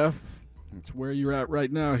KXSF. That's where you're at right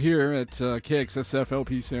now here at KXSF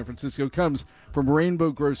LP San Francisco comes from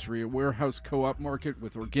Rainbow Grocery, a warehouse co-op market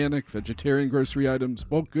with organic, vegetarian grocery items,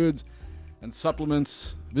 bulk goods, and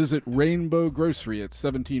supplements. Visit Rainbow Grocery at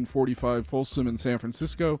 1745 Folsom in San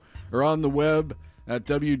Francisco or on the web at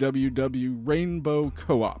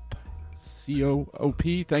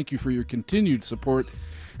www.rainbowcoop.com. Thank you for your continued support.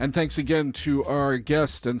 And thanks again to our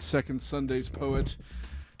guest and Second Sunday's poet,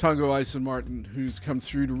 Tongo Eisen-Martin, who's come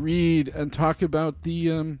through to read and talk about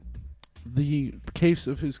the case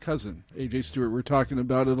of his cousin, AJ Stewart. We're talking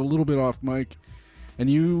about it a little bit off mic, and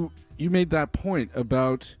you made that point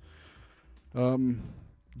about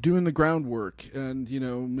doing the groundwork and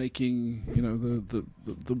making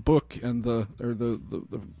the book and the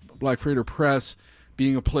Black Freighter Press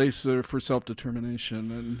being a place for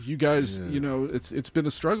self-determination. And you guys, it's been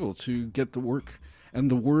a struggle to get the work and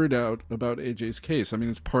the word out about AJ's case. I mean,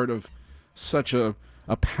 it's part of such a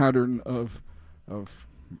pattern of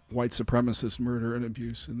white supremacist murder and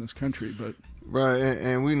abuse in this country. But right,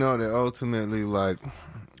 and we know that ultimately, like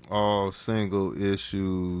all single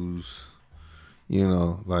issues,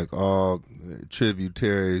 like all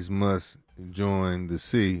tributaries must join the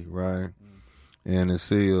sea, right? And the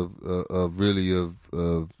sea of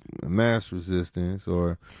mass resistance,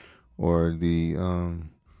 or the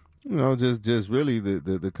just really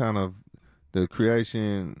the kind of the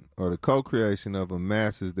creation or the co-creation of a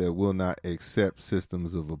masses that will not accept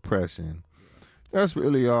systems of oppression. That's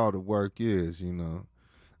really all the work is, and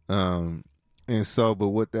so, but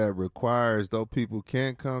what that requires, though people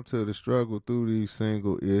can't come to the struggle through these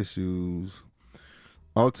single issues,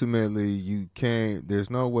 ultimately you can't, there's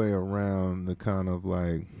no way around the kind of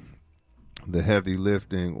like the heavy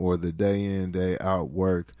lifting or the day in, day out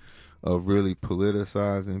work of really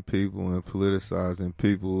politicizing people and politicizing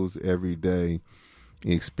people's everyday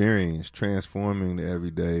experience, transforming the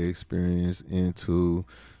everyday experience into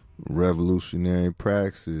revolutionary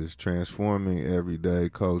praxis, transforming everyday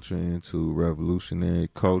culture into revolutionary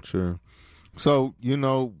culture. So,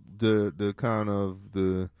 the kind of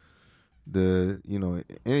the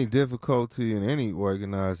any difficulty in any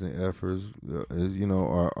organizing efforts,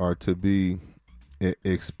 are to be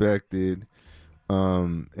expected.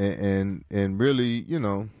 And really,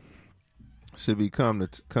 should be come to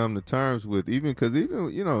terms with, even because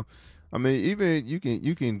even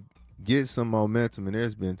you can get some momentum, and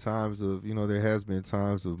there's been times of there has been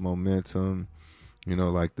times of momentum,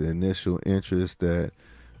 like the initial interest that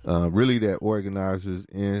really that organizers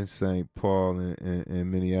in St. Paul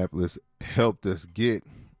and Minneapolis helped us get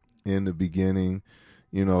in the beginning.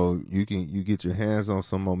 You know, you get your hands on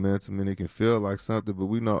some momentum and it can feel like something, but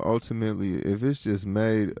we know ultimately if it's just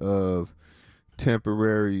made of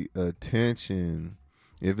temporary attention,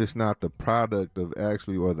 if it's not the product of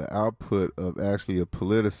actually or the output of actually a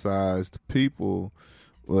politicized people,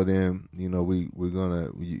 well then, you know,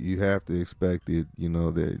 you have to expect it, you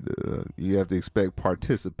know, that you have to expect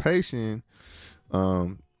participation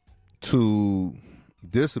to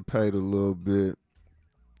dissipate a little bit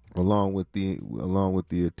along with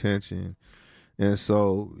the attention. And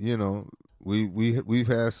so, you know, we've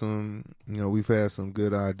had some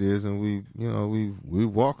good ideas, and we've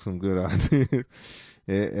walked some good ideas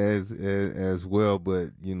as well, but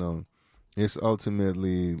you know, it's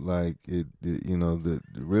ultimately like it's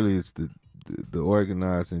the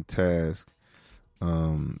organizing task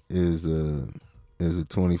is a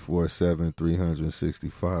 24/7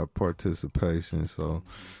 365 participation. So,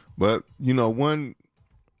 but one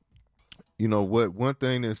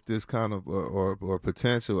thing that's this kind of or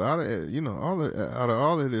potential out of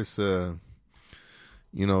all of this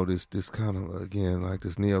this kind of, again, like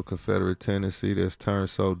this neo-Confederate tendency that's turned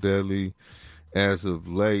so deadly as of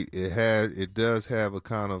late, it does have a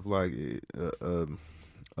kind of like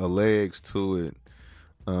a legs to it,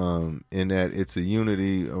 in that it's a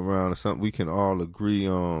unity around something we can all agree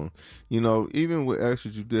on. You know, even with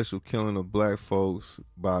extrajudicial killing of black folks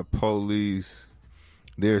by police,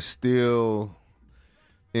 there's still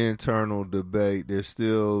internal debate. There's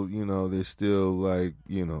still like,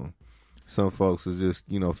 some folks will just,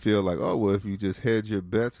 feel like, oh, well, if you just hedge your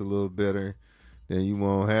bets a little better, then you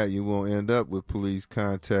won't end up with police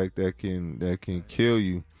contact that can kill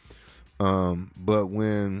you. But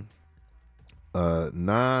when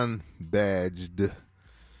non-badged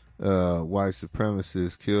white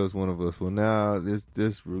supremacist kills one of us, well, now this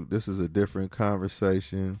is a different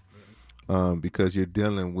conversation, because you're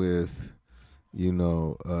dealing with,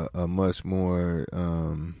 a much more,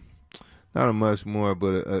 not a much more,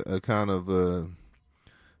 but a kind of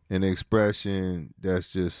an expression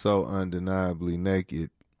that's just so undeniably naked.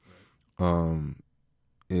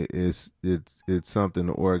 It's something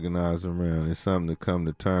to organize around. It's something to come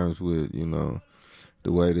to terms with.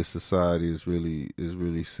 The way the society is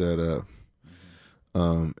really set up.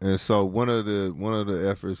 And so one of the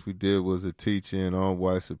efforts we did was a teach-in on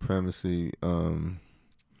white supremacy. And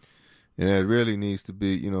that really needs to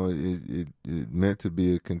be, it meant to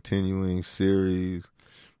be a continuing series.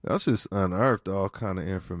 I was just unearthed all kind of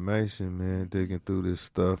information, man, digging through this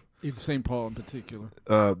stuff. In St. Paul in particular.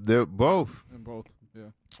 They're both. In both,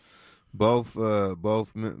 yeah. Both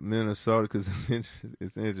Minnesota, because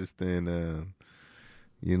it's interesting.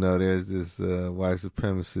 There's this white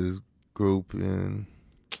supremacist group in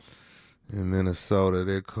Minnesota.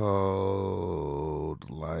 They're called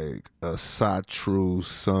like a Satru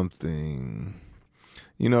something.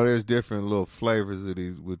 There's different little flavors of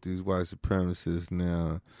these white supremacists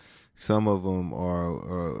now. Some of them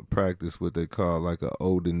are practice what they call like a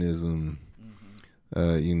Odinism.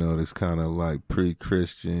 This kind of like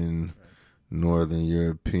pre-Christian, Northern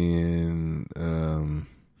European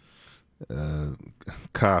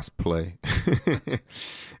cosplay,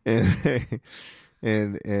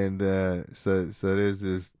 so there's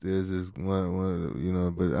this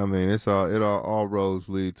one, but I mean it all roads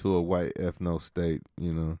lead to a white ethno state,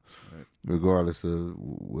 right, regardless of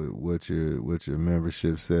what your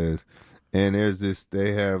membership says. And there's this,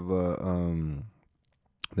 they have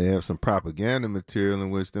some propaganda material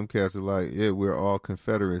in which them cats are like, yeah, we're all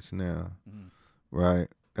Confederates now, right?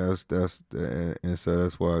 And so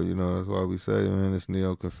that's why we say, man, it's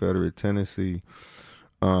neo-Confederate tendency.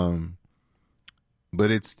 But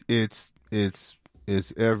it's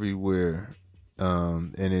everywhere,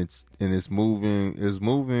 and it's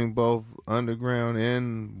moving both underground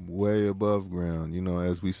and way above ground.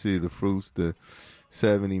 As we see the fruits, the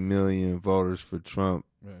 70 million voters for Trump,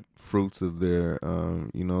 right, fruits of their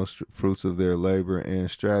fruits of their labor and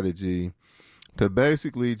strategy to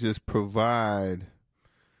basically just provide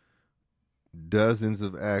dozens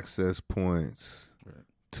of access points, right,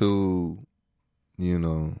 to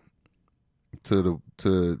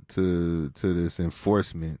this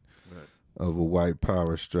enforcement, right, of a white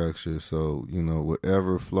power structure. So,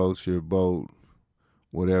 whatever floats your boat,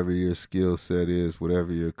 whatever your skill set is,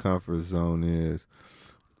 whatever your comfort zone is,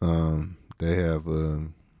 they have a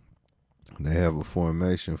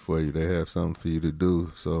formation for you. They have something for you to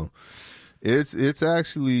do. So it's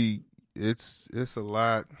actually a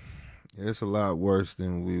lot. It's a lot worse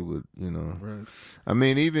than we would, right. I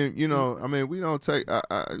mean, even, we don't take,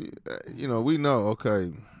 we know,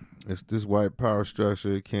 okay, It's this white power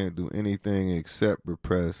structure. It can't do anything except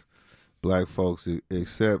repress black folks,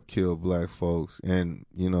 except kill black folks, and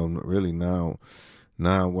really now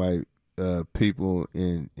non-white people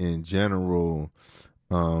in general.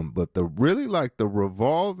 But the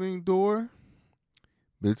revolving door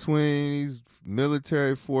between these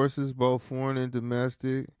military forces, both foreign and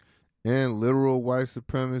domestic, and literal white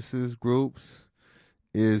supremacist groups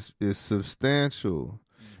is substantial.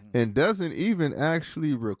 And doesn't even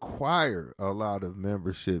actually require a lot of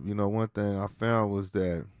membership. One thing I found was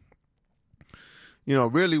that,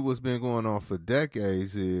 really what's been going on for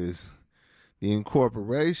decades is the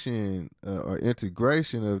incorporation or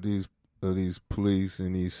integration of these police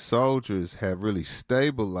and these soldiers have really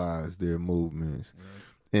stabilized their movements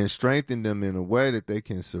and strengthened them in a way that they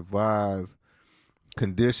can survive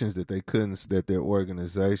conditions that their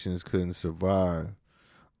organizations couldn't survive.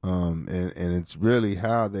 And it's really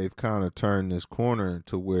how they've kind of turned this corner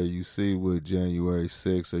to where you see with January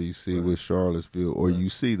 6th, or you see with Charlottesville, or you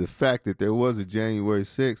see the fact that there was a January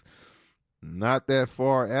 6th not that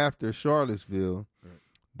far after Charlottesville.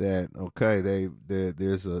 That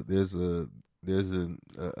there's a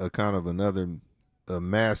kind of another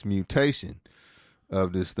mass mutation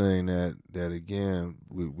of this thing that again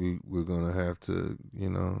we're gonna have to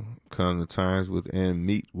come to terms with and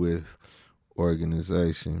meet with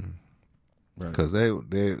organization, because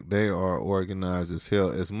they are organized as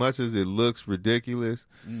hell. As much as it looks ridiculous,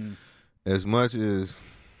 as much as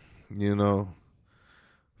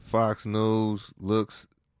Fox News looks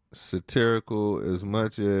satirical, as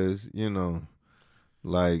much as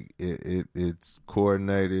like it's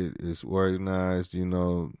coordinated, it's organized.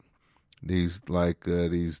 These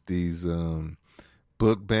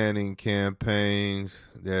book banning campaigns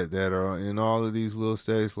that are in all of these little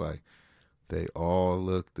states, like they all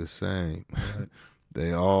look the same. Right.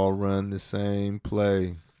 They all run the same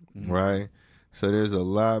play, right? So there's a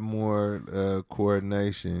lot more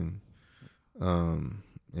coordination and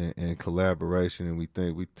collaboration, and we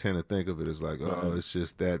tend to think of it as like, it's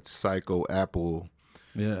just that psycho apple,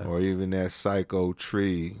 or even that psycho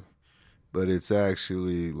tree, but it's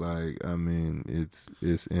actually like,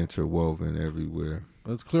 it's interwoven everywhere.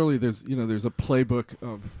 Well, it's clearly there's a playbook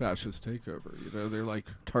of fascist takeover. They're like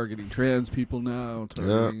targeting trans people now,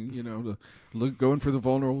 going for the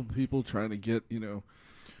vulnerable people, trying to get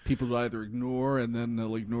people to either ignore, and then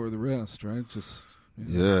they'll ignore the rest, right? Just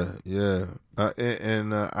yeah.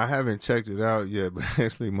 And I haven't checked it out yet, but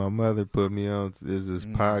actually my mother put me on. There's this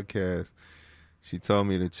podcast she told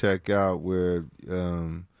me to check out where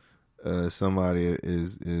somebody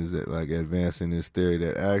is like advancing this theory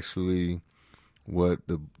that actually what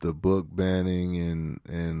the book banning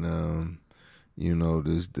and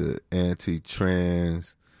there's the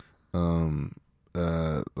anti-trans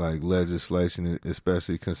like legislation,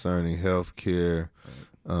 especially concerning health care.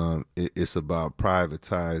 It's about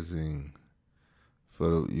privatizing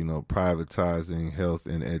privatizing health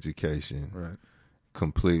and education,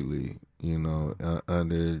 completely,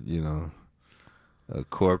 under a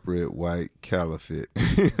corporate white caliphate.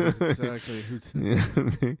 Exactly.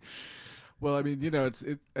 Well, and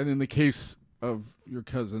in the case of your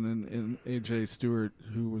cousin and AJ Stewart,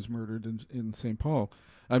 who was murdered in St. Paul,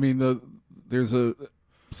 since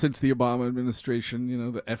the Obama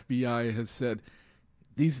administration, the FBI has said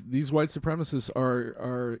these white supremacists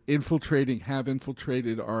are infiltrating, have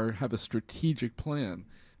infiltrated, or have a strategic plan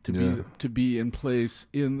to be in place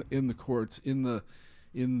in the courts, in the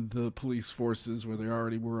police forces, where they were,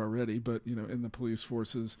 but in the police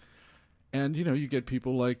forces. And you get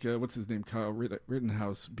people like what's his name, Kyle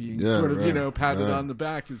Rittenhouse, being patted on the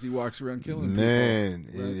back as he walks around killing people. Man,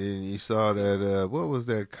 and you saw that what was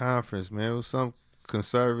that conference, man? It was some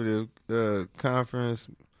conservative conference,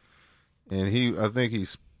 and I think he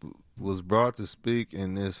was brought to speak,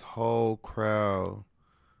 and this whole crowd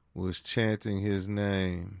was chanting his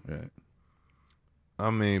name. Right.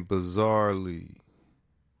 Bizarrely.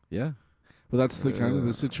 Yeah. Well, that's the kind of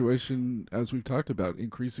the situation, as we've talked about,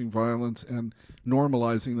 increasing violence and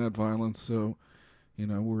normalizing that violence. So,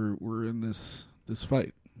 we're in this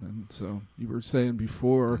fight. And so you were saying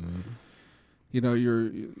before, your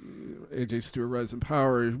AJ Stewart Rise in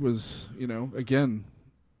Power was, again,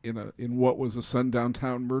 in what was a sundown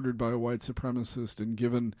town murdered by a white supremacist, and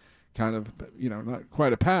given kind of, not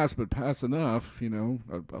quite a pass, but pass enough,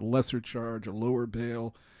 a lesser charge, a lower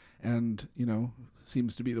bail. And,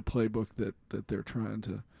 seems to be the playbook that they're trying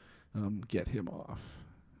to get him off.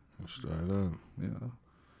 Straight up. Yeah.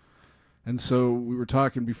 And so we were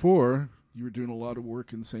talking before, you were doing a lot of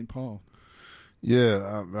work in St. Paul.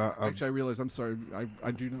 Yeah. Actually, I realize, I'm sorry,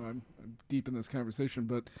 I do know I'm deep in this conversation,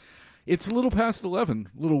 but, It's a little past 11,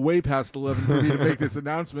 a little way past 11 for me to make this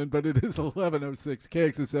announcement, but it is 11:06.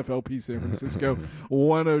 KXSFLP San Francisco,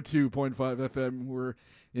 102.5 FM. We're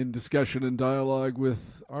in discussion and dialogue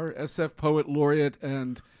with our SF poet laureate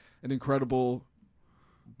and an incredible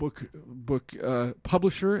book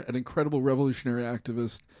publisher, an incredible revolutionary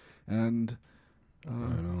activist, and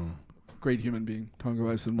great human being, Tongo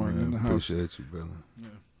Eisen-Martin in the house. Appreciate you, brother. Yeah.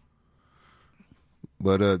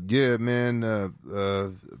 But yeah, man,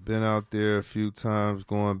 been out there a few times,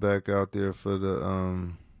 going back out there for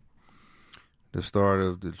the start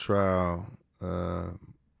of the trial on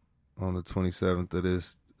the 27th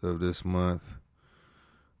of this month.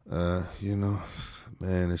 You know,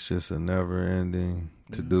 man, it's just a never ending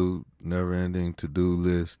to do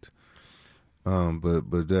list.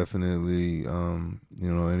 But definitely, you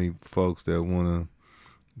know, any folks that want to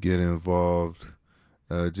get involved,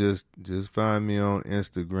 just find me on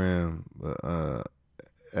Instagram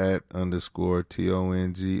at _TONGOGARA_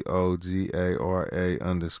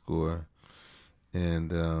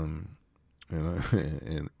 and you know,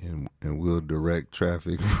 and we'll direct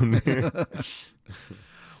traffic from there.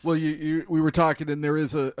 Well, we were talking, and there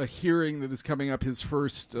is a hearing that is coming up. His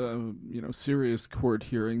first, serious court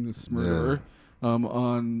hearing. This murderer,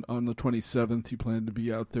 on the 27th. You plan to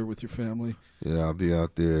be out there with your family? Yeah, I'll be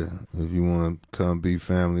out there. If you want to come be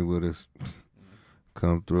family with us,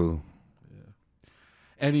 come through. Yeah.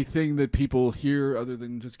 Anything that people here, other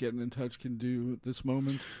than just getting in touch, can do at this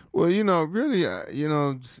moment? Well, you know, really, you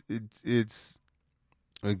know, it's.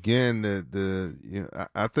 Again,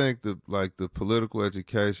 I think the political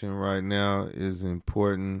education right now is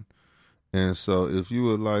important, and so if you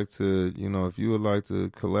would like to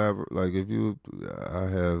collaborate, I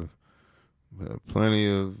have plenty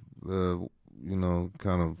of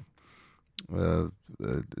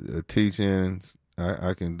teachings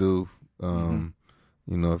I can do. You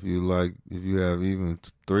know, if you have even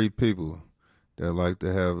 3 people that like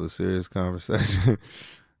to have a serious conversation.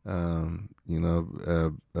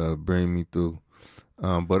 Bring me through.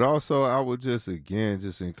 But also I would just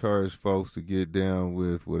encourage folks to get down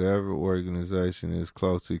with whatever organization is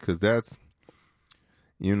close to you, because that's,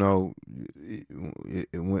 you know,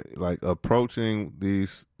 like approaching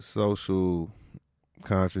these social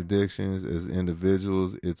contradictions as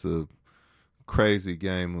individuals, it's a crazy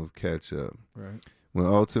game of catch up. Right. When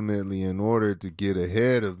ultimately, in order to get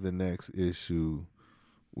ahead of the next issue,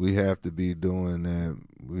 we have to be doing that.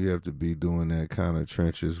 We have to be doing that kind of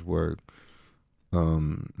trenches work.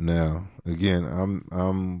 Now, again,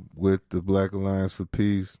 I'm with the Black Alliance for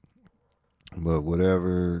Peace, but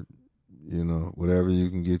whatever you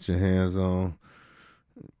can get your hands on,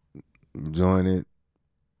 join it,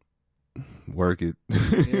 work it. Yeah.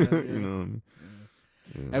 You know what I mean?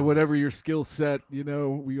 Yeah. And whatever your skill set, you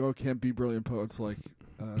know, we all can't be brilliant poets like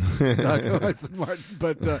Tongo Eisen-Martin,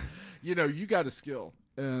 but you know, you got a skill.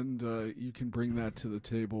 And you can bring that to the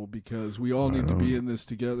table, because we all need to be in this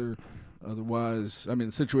together. Otherwise, I mean,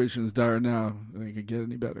 the situation is dire now. It ain't gonna get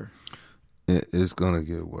any better. It's gonna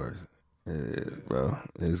get worse, bro.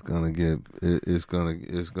 It's gonna get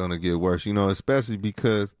worse. You know, especially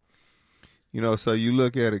because, you know, so you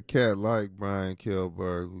look at a cat like Brian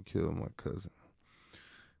Kilberg, who killed my cousin.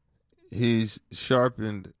 He's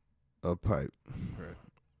sharpened a pipe. Right.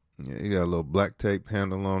 Yeah, he got a little black tape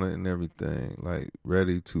handle on it and everything, like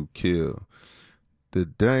ready to kill. The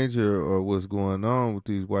danger or what's going on with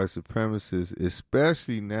these white supremacists,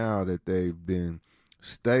 especially now that they've been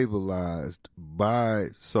stabilized by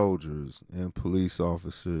soldiers and police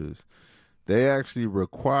officers, they actually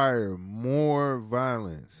require more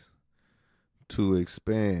violence to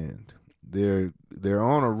expand. They're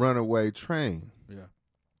on a runaway train. Yeah.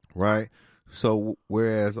 Right? So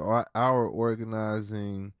whereas our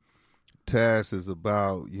organizing task is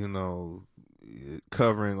about, you know,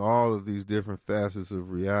 covering all of these different facets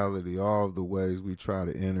of reality, all of the ways we try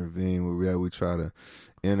to intervene, we try to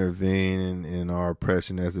intervene in our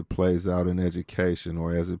oppression as it plays out in education,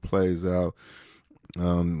 or as it plays out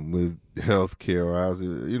with healthcare, or as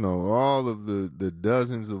it, you know, all of the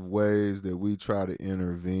dozens of ways that we try to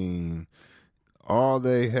intervene. All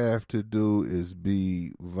they have to do is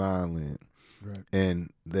be violent. Right.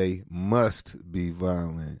 And they must be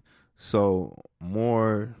violent. So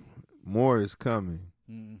more is coming,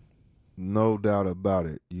 no doubt about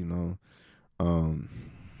it. You know,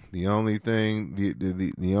 the only thing,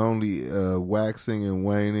 the only waxing and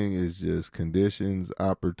waning is just conditions,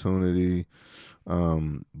 opportunity.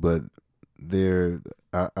 But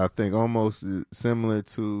I think almost similar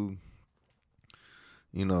to,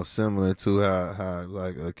 you know, similar to how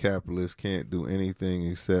like a capitalist can't do anything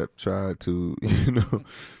except try to, you know,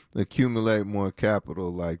 accumulate more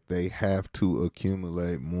capital, like they have to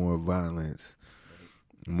accumulate more violence,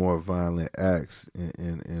 more violent acts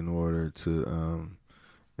in order to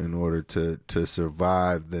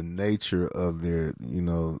survive the nature of their,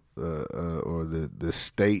 or the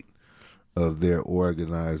state of their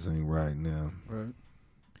organizing right now. Right.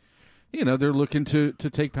 They're looking to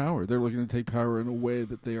take power. They're looking to take power in a way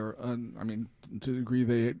that they are, to the degree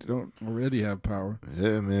they don't already have power.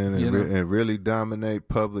 Yeah, man, and really dominate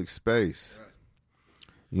public space.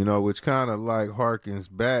 Right. Which kind of like harkens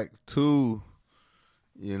back to,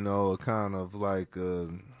 a kind of like a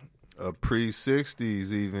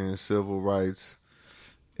pre-60s even civil rights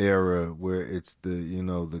era where it's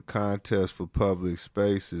the contest for public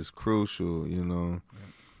space is crucial,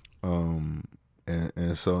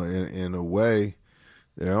 And so in a way,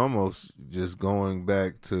 they're almost just going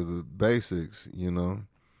back to the basics, and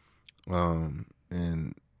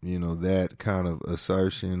that kind of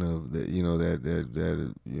assertion of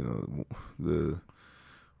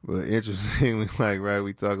well, interestingly,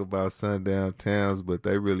 we talk about sundown towns, but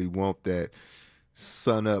they really want that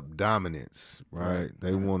sun up dominance, right?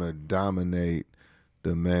 They want to dominate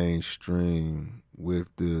the mainstream with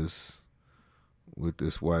this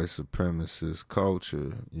white supremacist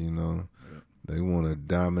culture, They want to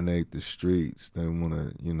dominate the streets. They want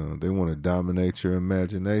to, dominate your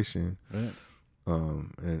imagination. Right.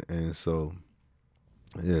 And so,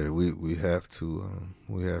 yeah, we have to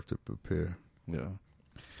prepare. Yeah.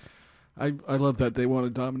 I love that they want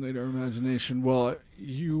to dominate our imagination. Well,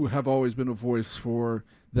 you have always been a voice for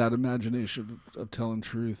that imagination of telling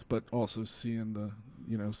truth, but also seeing the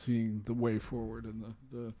way forward and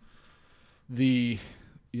the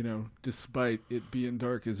despite it being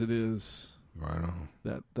dark as it is, right on.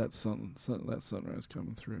 That sunrise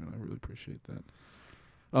coming through, and I really appreciate that.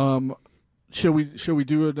 Shall we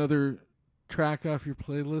do another track off your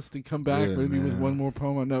playlist and come back with one more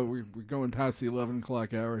poem? I know we're going past the 11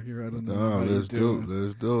 o'clock hour here. I don't know. No, let's do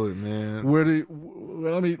it, man.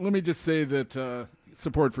 Let me just say that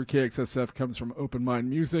support for KXSF comes from Open Mind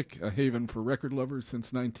Music, a haven for record lovers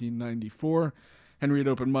since 1994. Henry at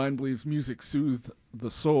Open Mind believes music soothes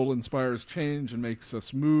the soul, inspires change, and makes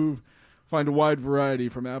us move. Find a wide variety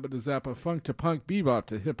from ABBA to Zappa, funk to punk, bebop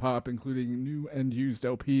to hip-hop, including new and used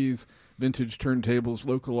LPs, vintage turntables,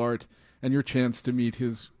 local art, and your chance to meet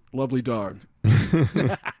his lovely dog.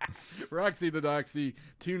 Roxy the Doxy.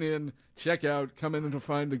 Tune in, check out, come in and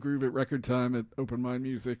find the groove at record time at Open Mind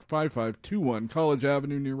Music, 5521 College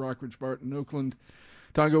Avenue near Rockridge, Barton, Oakland.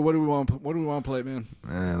 Tongo, what do we want to play, man?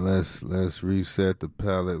 Man, let's reset the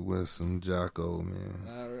palette with some Jocko, man.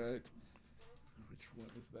 All right. Which one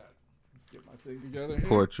is that? Get my thing together here.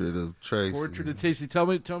 Portrait of Tracy. Portrait of Tracy. Tell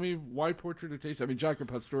me why Portrait of Tracy. I mean, Jaco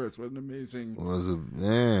Pastorius, what an amazing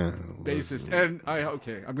bassist. And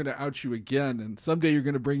I'm going to out you again, and someday you're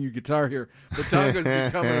going to bring your guitar here. But Tongo's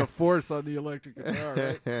becoming a force on the electric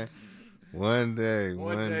guitar, right? One day.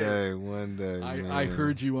 I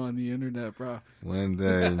heard you on the internet, bro. One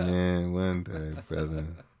day, man. One day, brother.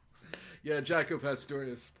 Yeah, Jaco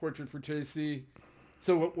Pastorius, Portrait for Tracy.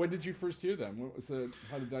 So when did you first hear them? What was it?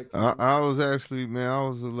 How did that come? I was actually, man, I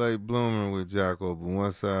was a late bloomer with Jaco, but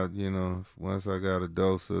once I got a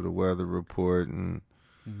dose of the weather report and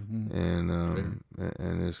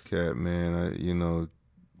this cat, man,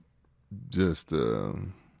 just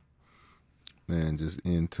man, just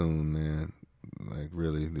in tune, man. Like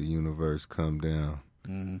really, the universe come down.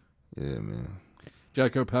 Mm-hmm. Yeah, man.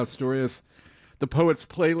 Jaco Pastorius, the Poets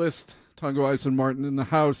Playlist. Tongo Eisen-Martin in the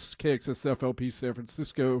house. KXSF LP San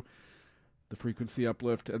Francisco. The Frequency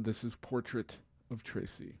Uplift, and this is Portrait of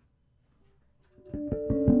Tracy.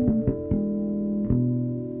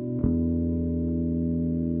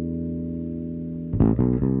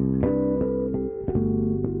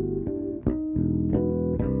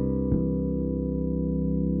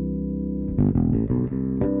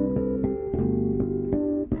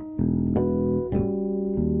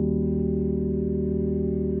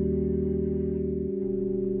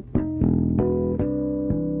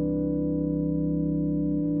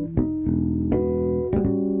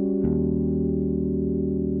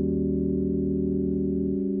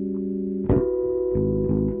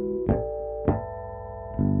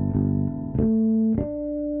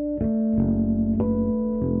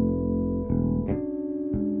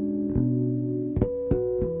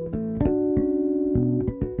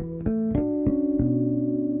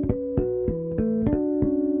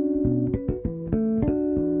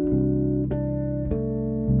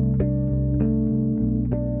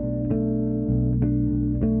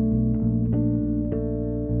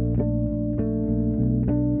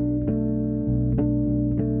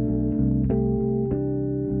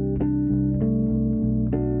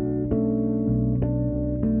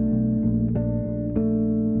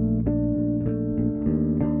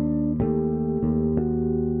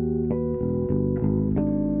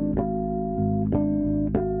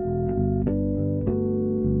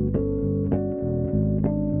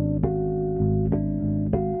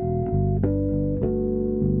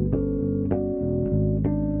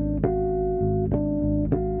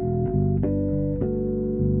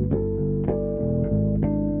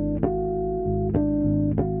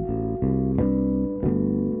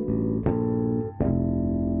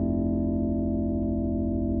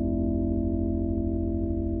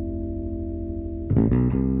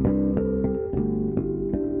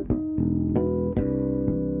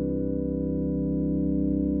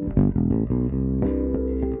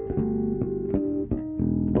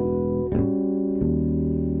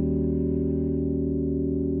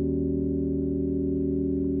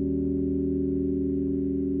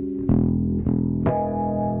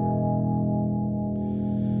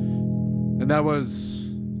 that was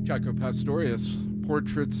Jaco Pastorius,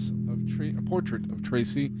 Portrait of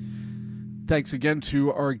Tracy. Thanks again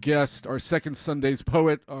to our guest, our second Sunday's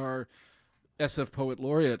poet, our SF Poet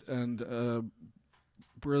Laureate, and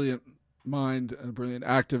brilliant mind, a brilliant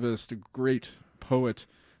activist, a great poet,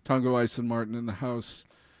 Tongo Eisen-Martin in the house.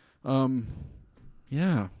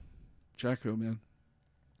 Yeah, Jaco, man.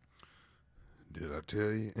 Did I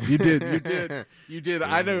tell you? You did.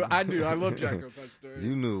 I knew. I love Jaco Pastorius.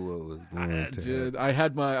 You knew what was going to happen. Did.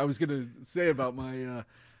 I was going to say about my,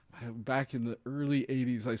 back in the early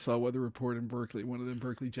 80s, I saw Weather Report in Berkeley, one of the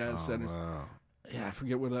Berkeley Jazz Centers. Wow. Yeah, I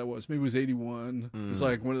forget what that was. Maybe it was 81. It was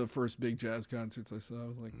like one of the first big jazz concerts I saw. I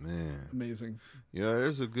was like, man, amazing. Yeah,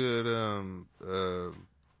 there's a good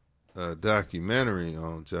documentary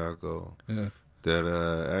on Jaco. Yeah.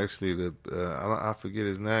 That actually I forget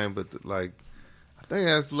his name, but I think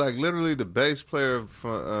that's literally the bass player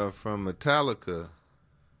from Metallica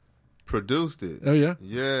produced it. Oh yeah.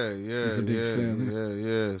 Yeah. He's a big fan.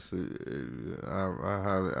 Yeah. So,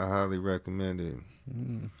 I highly recommend it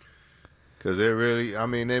because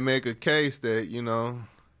they make a case that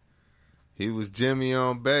he was Jimmy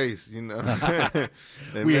on bass.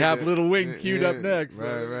 We have Little Wing queued up next.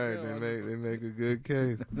 Right. They make a good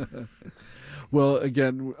case. Well,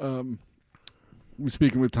 again, we're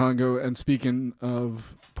speaking with Tongo, and speaking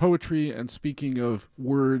of poetry and speaking of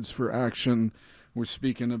words for action, we're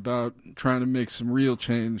speaking about trying to make some real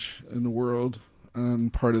change in the world.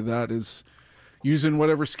 And part of that is using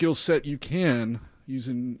whatever skill set you can,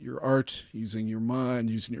 using your art, using your mind,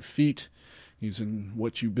 using your feet, using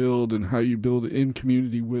what you build and how you build in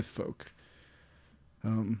community with folk.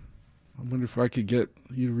 I wonder if I could get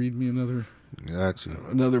you to read me another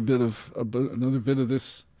bit of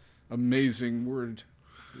this amazing word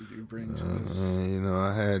that you bring to this.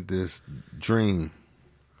 I had this dream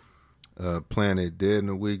planted dead in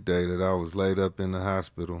a weekday that I was laid up in the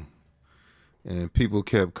hospital, and people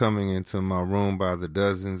kept coming into my room by the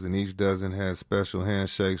dozens, and each dozen had special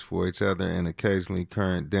handshakes for each other and occasionally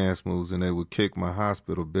current dance moves, and they would kick my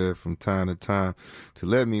hospital bed from time to time to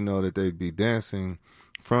let me know that they'd be dancing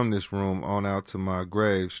from this room on out to my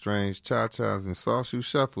grave. Strange cha-chas and sawshoe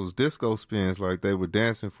shuffles, disco spins like they were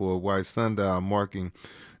dancing for a white sundial, marking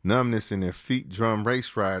numbness in their feet drum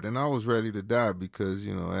race ride. And I was ready to die because,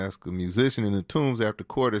 ask a musician in the tombs after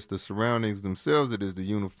court, it's the surroundings themselves that is the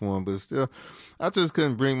uniform. But still, I just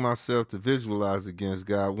couldn't bring myself to visualize against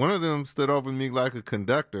God. One of them stood over me like a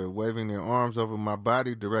conductor, waving their arms over my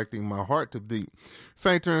body, directing my heart to beat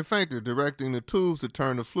fainter and fainter, directing the tubes to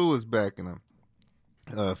turn the fluids back. And I'm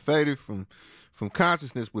faded from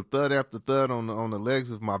consciousness with thud after thud on the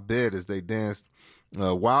legs of my bed as they danced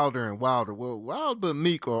wilder and wilder. Well, wild but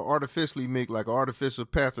meek, or artificially meek, like an artificial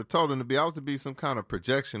pastor told them to be. I was to be some kind of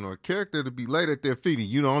projection or character to be laid at their feet.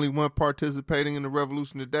 You the only one participating in the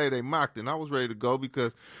revolution today. They mocked it, and I was ready to go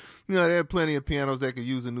because there are plenty of pianos that could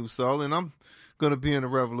use a new soul, and I'm going to be in the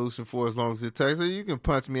revolution for as long as it takes. So you can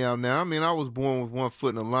punch me out now. I was born with one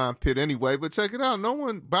foot in a lime pit anyway, but check it out. No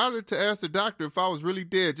one bothered to ask the doctor if I was really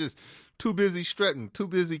dead, just too busy strutting, too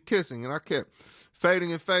busy kissing. And I kept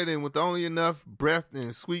fading and fading with only enough breath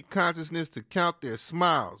and sweet consciousness to count their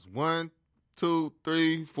smiles. 1, 2,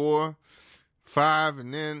 3, 4, 5.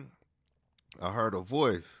 And then I heard a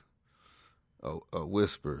voice, a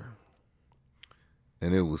whisper,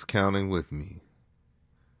 and it was counting with me.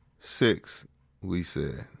 6. We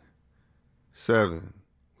said. 7,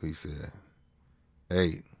 we said.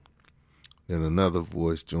 8. Then another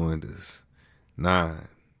voice joined us. 9,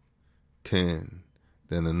 10,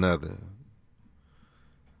 then another.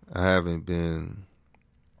 I haven't been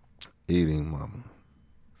eating, mama.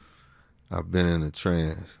 I've been in a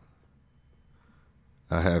trance.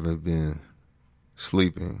 I haven't been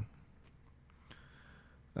sleeping.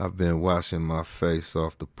 I've been washing my face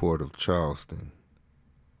off the port of Charleston.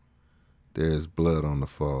 There's blood on the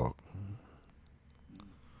fog.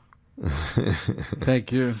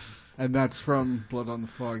 Thank you. And that's from Blood on the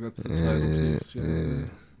Fog. That's the title piece. Yeah.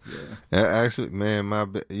 Actually, man, I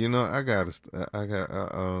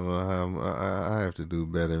have to do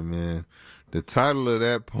better, man. The title of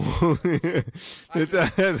that poem.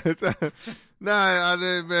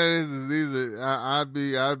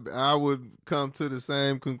 I would come to the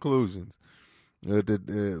same conclusions.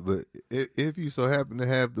 But if you so happen to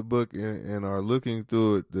have the book and are looking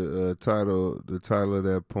through it, the title of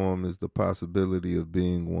that poem is "The Possibility of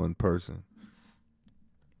Being One Person."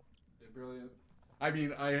 Brilliant.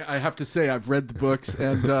 I have to say I've read the books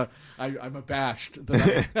and I'm abashed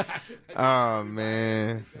that oh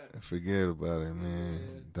man, forget about it,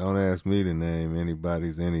 man. Don't ask me to name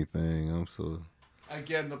anybody's anything. I'm so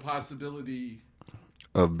again the possibility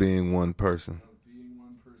of being one person.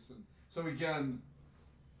 So again,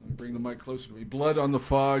 let me bring the mic closer to me. Blood on the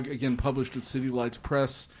Fog, again published at City Lights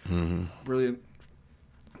Press. Mm-hmm. Brilliant.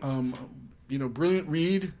 Brilliant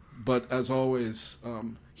read, but as always,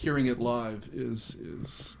 hearing it live is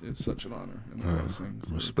such an honor and a blessing.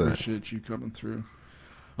 So respect. I appreciate you coming through.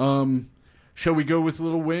 Shall we go with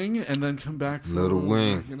Little Wing and then come back for Little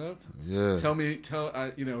Wing? Working Up? Yeah.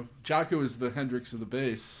 Jocko is the Hendrix of the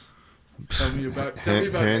bass. Tell me about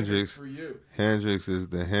Hendrix for you. Hendrix is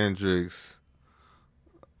the Hendrix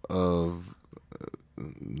of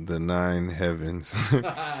the nine heavens,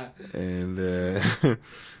 and I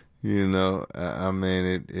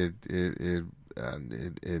mean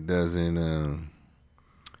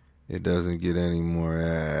it doesn't get any more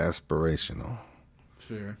aspirational.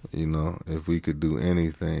 Fair. If we could do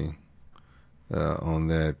anything on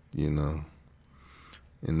that, in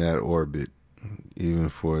that orbit, even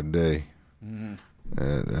for a day,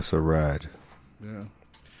 that's a ride. Yeah.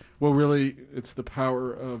 Well, really, it's the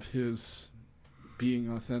power of his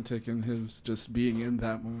being authentic and his just being in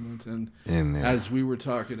that moment. And as we were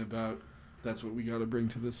talking about, that's what we got to bring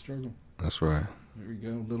to this struggle. That's right. There we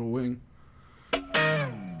go, Little Wing.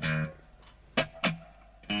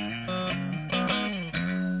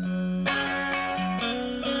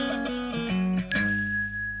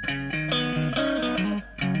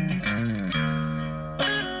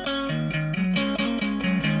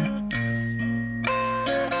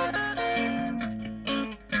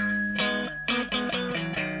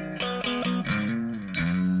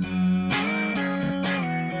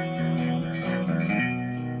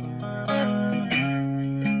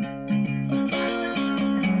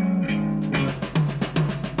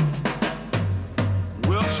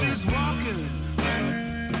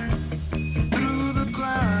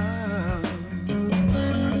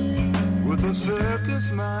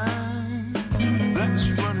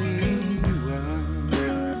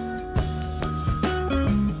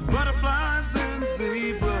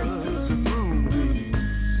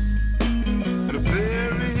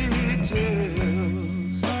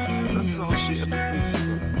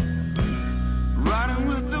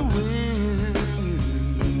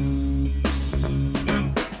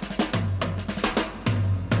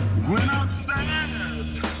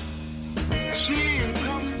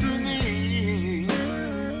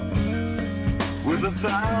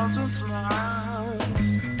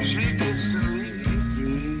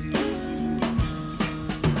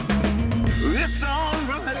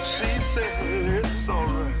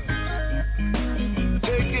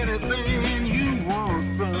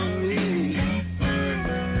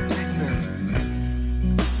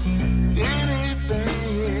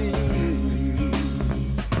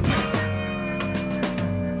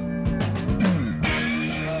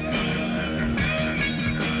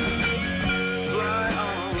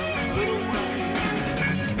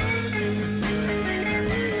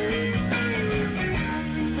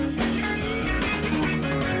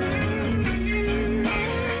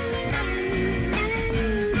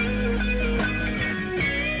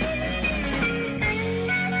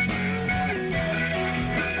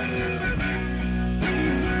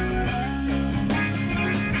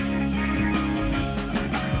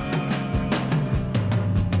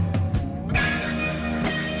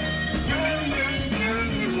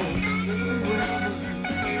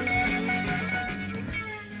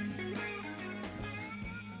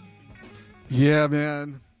 Yeah,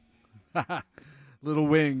 man. Little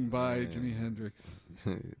Wing by Jimi Hendrix.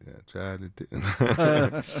 I tried to do.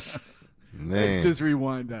 Man, let's just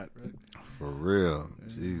rewind that, right? For real, yeah.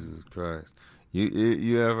 Jesus Christ!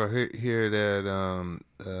 You ever hear that?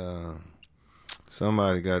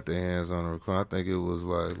 Somebody got their hands on a recording. I think it was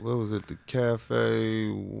like, what was it? The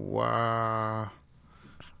Cafe Wah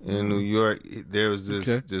in New York. There was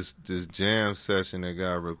this jam session that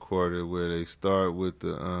got recorded where they start with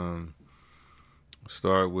the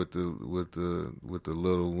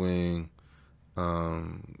Little Wing,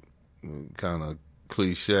 kind of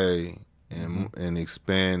cliche, and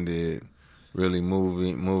expand it, really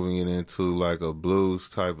moving it into like a blues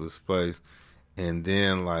type of space, and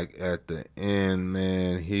then like at the end,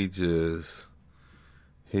 man, he just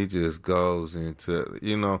goes into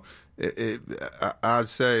I'd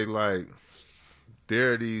say like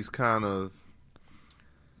there are these kind of.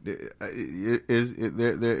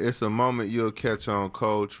 It's a moment you'll catch on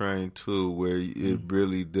Coltrane too, where it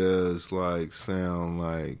really does like sound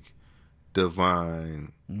like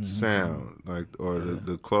divine sound, like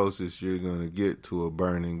the closest you're gonna get to a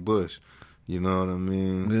burning bush. You know what I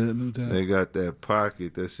mean? Yeah, no doubt. They got that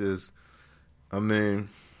pocket that's just. I mean,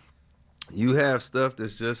 you have stuff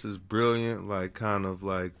that's just as brilliant, like kind of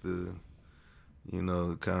like the you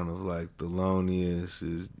know, kind of like Thelonious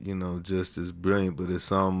is, you know, just as brilliant, but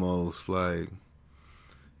it's almost like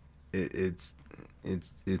it's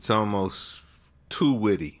almost too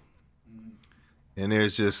witty. And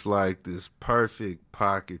there's just like this perfect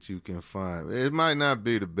pocket you can find. It might not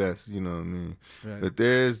be the best, you know what I mean? Right. But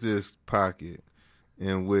there's this pocket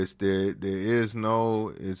in which there is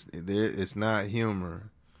no, it's not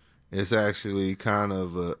humor. It's actually kind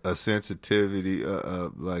of a sensitivity,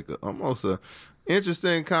 like almost a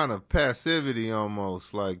interesting kind of passivity,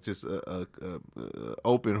 almost like just a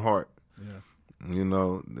open heart. Yeah. You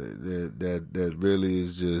know, that really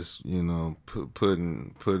is just, you know,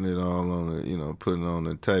 putting it all on the, you know, putting it on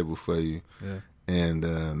the table for you. Yeah. And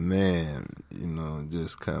man, you know, it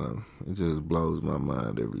just blows my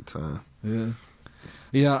mind every time. Yeah.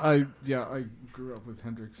 I grew up with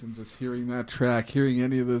Hendrix, and just hearing that track, hearing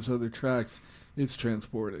any of those other tracks, it's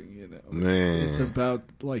transporting, you know. Man. It's about,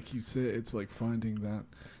 like you said, it's like finding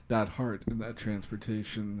that heart and that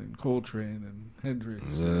transportation, and Coltrane and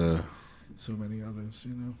Hendrix. Yeah. And so many others,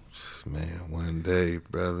 you know. Man, one day,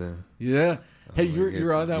 brother. Yeah. Hey,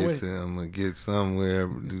 you're on that way. I'm gonna get somewhere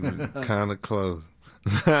kind of close.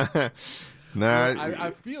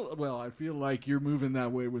 I feel like you're moving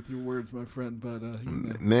that way with your words, my friend. But you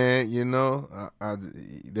know. Man, you know,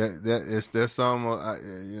 that's almost,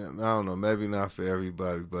 you know, I don't know, maybe not for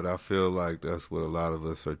everybody, but I feel like that's what a lot of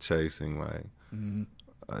us are chasing. Like,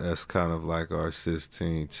 that's kind of like our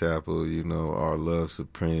Sistine Chapel, you know, our love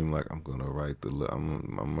supreme. Like, I'm gonna write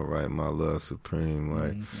I'm gonna write my love supreme.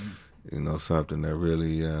 Like, you know, something that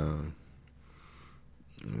really,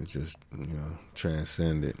 just, you know,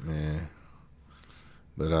 transcendent, man.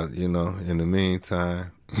 But you know, in the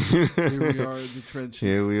meantime, here we are in the trenches.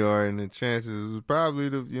 Here we are in the trenches. It's probably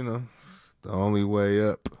the only way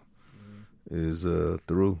up is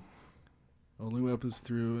through. Only way up is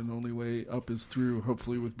through, and only way up is through.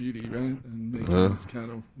 Hopefully, with beauty, right, and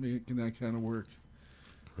making that kind of work.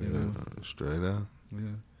 You know? Straight up.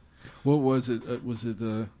 Yeah. What was it? Was it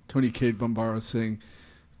Tony Cade Bombara saying,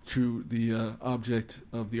 "True, the object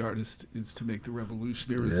of the artist is to make the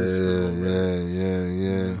revolution irresistible."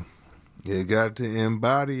 Yeah. You got to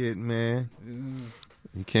embody it, man. Yeah.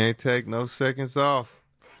 You can't take no seconds off.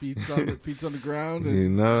 Feet's on the ground, and, you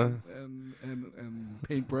know, and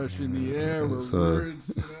paintbrush in the air with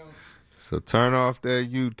words. You know? So turn off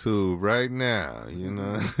that YouTube right now. You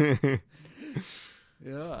know.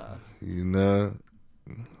 Yeah. You know,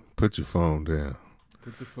 put your phone down.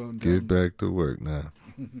 Put the phone down. Get back to work now.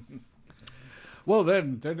 Well,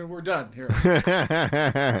 then we're done here.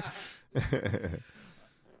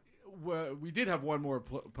 Well, we did have one more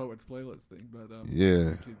Poets Playlist thing, but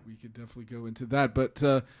yeah, we could definitely go into that. But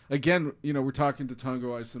again, you know, we're talking to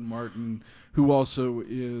Tongo Eisen-Martin, who also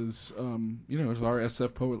is, you know, is our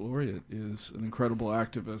SF Poet Laureate, is an incredible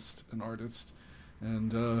activist, an artist,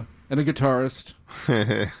 and a guitarist.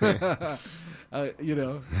 You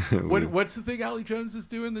know, what's the thing Ali Jones is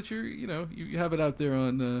doing that you have it out there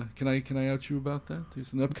on? Can I out you about that?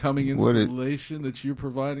 There's an upcoming installation that you're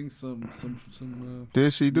providing some.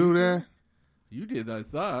 Did she do that? You did, I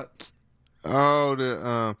thought.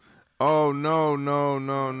 Oh, oh no.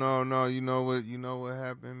 You know what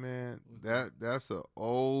happened, man? That's an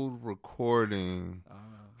old recording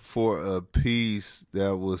for a piece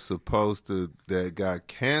that got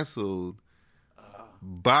canceled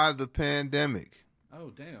by the pandemic. Oh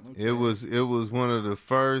damn! Okay. It was one of the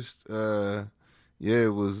first. It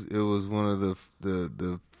was one of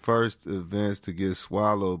the first events to get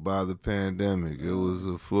swallowed by the pandemic. It was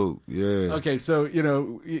a fluke. Yeah. Okay, so you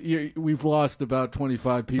know we've lost about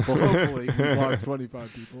 25 people. Hopefully, we've lost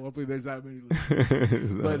 25 people. Hopefully, there's that many.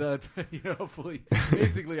 But you know, hopefully,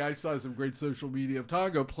 basically, I saw some great social media of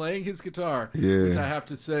Tongo playing his guitar, which I have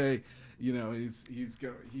to say. You know, he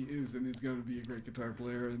is and is going to be a great guitar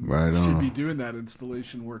player, and should be doing that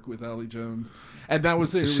installation work with Ali Jones. And that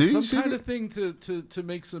was it. It was some kind of thing to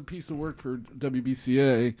make some piece of work for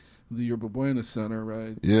WBCA, the Yerba Buena Center,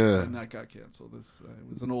 right? Yeah. And that got canceled. It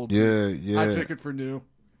was an old piece. I took it for new.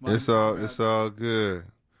 It's all good.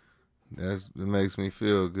 It makes me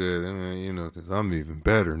feel good. I mean, you know, because I'm even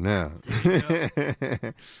better now.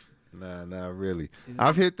 Nah, not really. Yeah.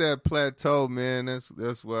 I've hit that plateau, man.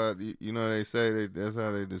 That's what you know. They say that's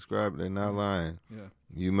how they describe it. They're not lying. Yeah.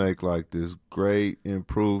 You make like this great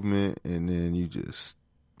improvement, and then you just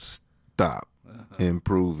stop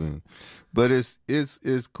improving. But it's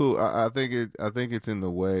cool. I think it's in the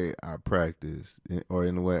way I practice, or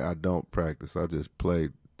in the way I don't practice. I just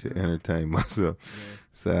play to entertain myself. Yeah.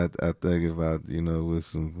 So I think about, you know, with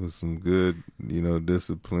some good, you know,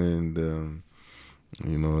 disciplined.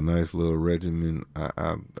 you know, a nice little regimen,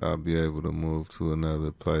 I'll be able to move to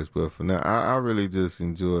another place. But for now, I really just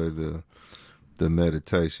enjoy the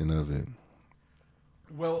meditation of it.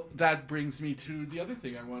 Well, that brings me to the other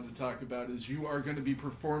thing I wanted to talk about is you are going to be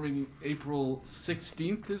performing April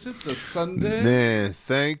 16th, is it? The Sunday? Man,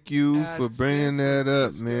 thank you for bringing that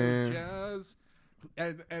up, man. Jazz.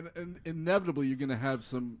 And inevitably you're going to have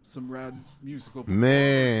some rad musical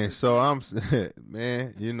man. So I'm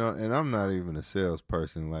man, you know, and I'm not even a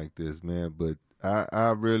salesperson like this, man, but I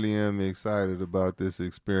really am excited about this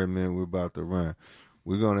experiment we're about to run.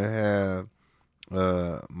 We're going to have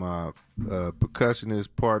my percussionist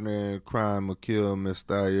partner in crime, Akil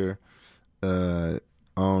Mestayer,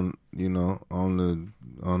 on the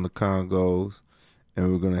Congos,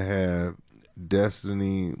 and we're gonna have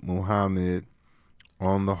Destiny Muhammad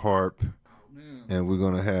on the harp, and we're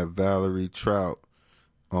gonna have Valerie Trout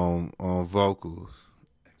on vocals.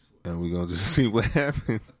 Excellent. And we're gonna just see what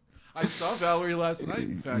happens. I saw Valerie last night,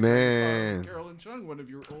 in fact. Man. I saw Carolyn Chung, one of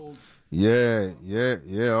your old... Yeah.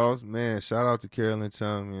 Also, man, shout out to Carolyn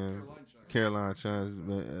Chung, man. Caroline Chung is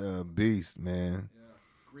a beast, man. Yeah,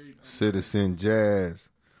 great. Citizen Jazz.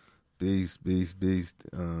 Beast.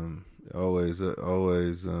 Always,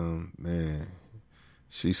 man.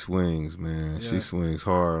 She swings, man. Yeah. She swings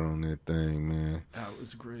hard on that thing, man. That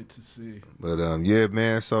was great to see. But yeah,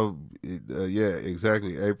 man. So yeah,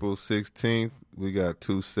 exactly. April 16th, we got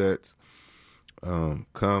 2 sets.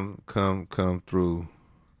 Come through.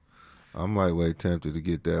 I'm lightweight tempted to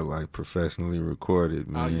get that like professionally recorded,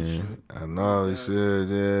 man. Oh, you should. I know it should.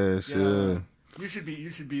 Yeah, it should. You should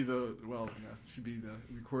be the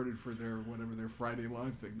recorded for their Friday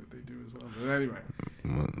live thing that they do as well. But anyway,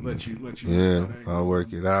 let you. Yeah, I'll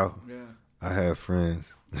work it out. Yeah, I have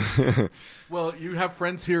friends. Well, you have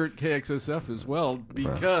friends here at KXSF as well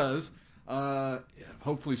because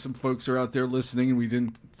hopefully some folks are out there listening, and we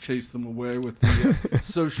didn't chase them away with the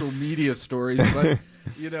social media stories, but.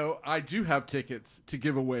 You know, I do have tickets to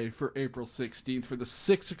give away for April 16th for the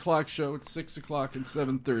 6 o'clock show. It's 6 o'clock and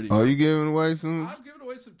 7:30. Are you giving away some? I'm giving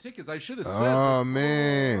away some tickets. I should have said before,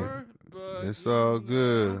 man. But it's all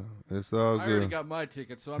good. It's all good. I already got my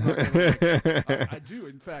tickets, so I'm not going to. I do,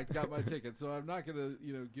 in fact, got my tickets, so I'm not going to,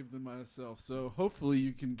 give them myself. So hopefully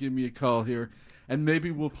you can give me a call here, and maybe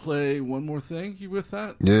we'll play one more thing. You with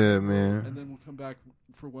that? Yeah, man. And then we'll come back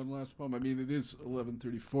for one last poem. I mean, it is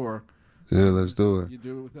 11:34. Yeah, let's do it. You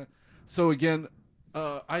do it with that. So again,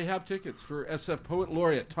 I have tickets for SF Poet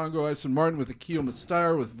Laureate Tongo Eisen-Martin with Akil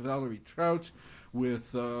Mestayer, with Valerie Trout,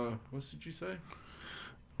 with what did you say?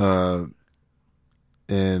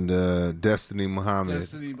 And Destiny Muhammad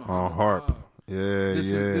on harp. Wow. Yeah,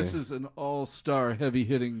 This is an all-star,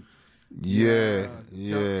 heavy-hitting.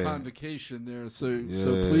 Convocation there. So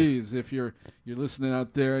please, if you're listening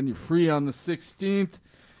out there and you're free on the 16th.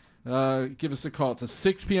 Give us a call. It's a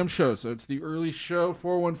 6 p.m. show, so it's the early show.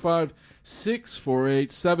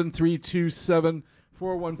 415-648-7327.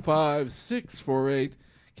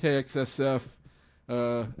 415-648-KXSF.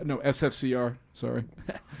 SFCR. Sorry.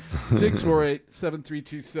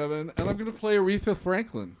 648-7327. And I'm going to play Aretha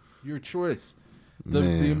Franklin, your choice.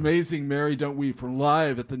 The amazing Mary Don't Weep from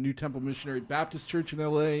live at the New Temple Missionary Baptist Church in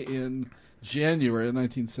L.A. in January of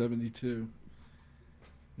 1972.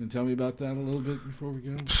 And tell me about that a little bit before we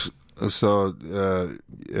go. So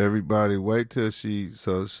everybody wait till she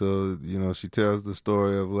tells the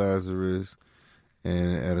story of Lazarus,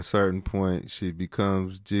 and at a certain point she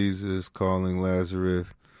becomes Jesus calling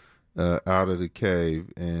Lazarus out of the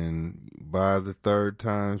cave, and by the 3rd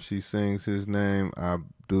time she sings his name, I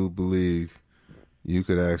do believe you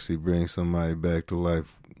could actually bring somebody back to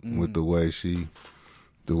life with the way she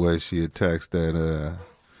attacks that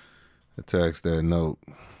note.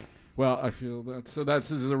 Well, I feel that. So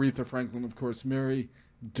this is Aretha Franklin, of course. Mary,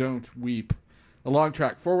 Don't Weep. A long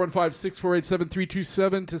track.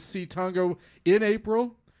 415-648-7327 to see Tongo in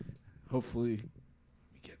April. Hopefully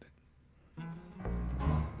we get it.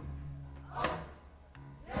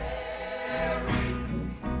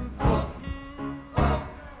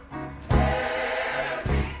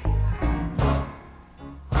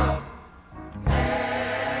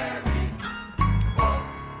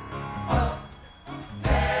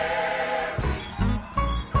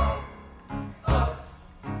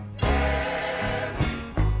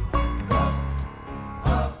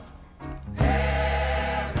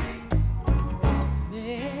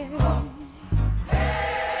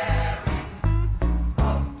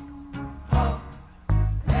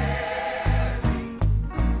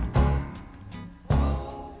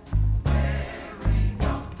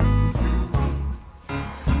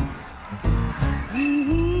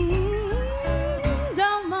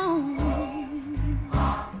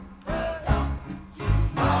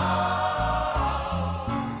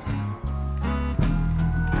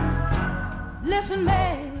 Listen,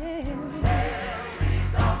 babe.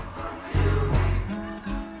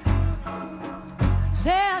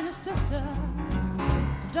 Tell your sister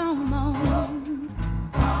don't moan.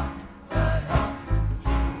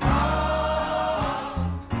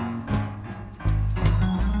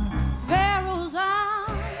 Pharaoh's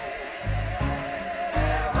army.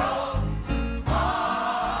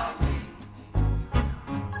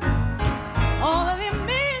 All of them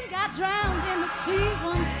men got drowned in the sea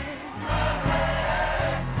one day.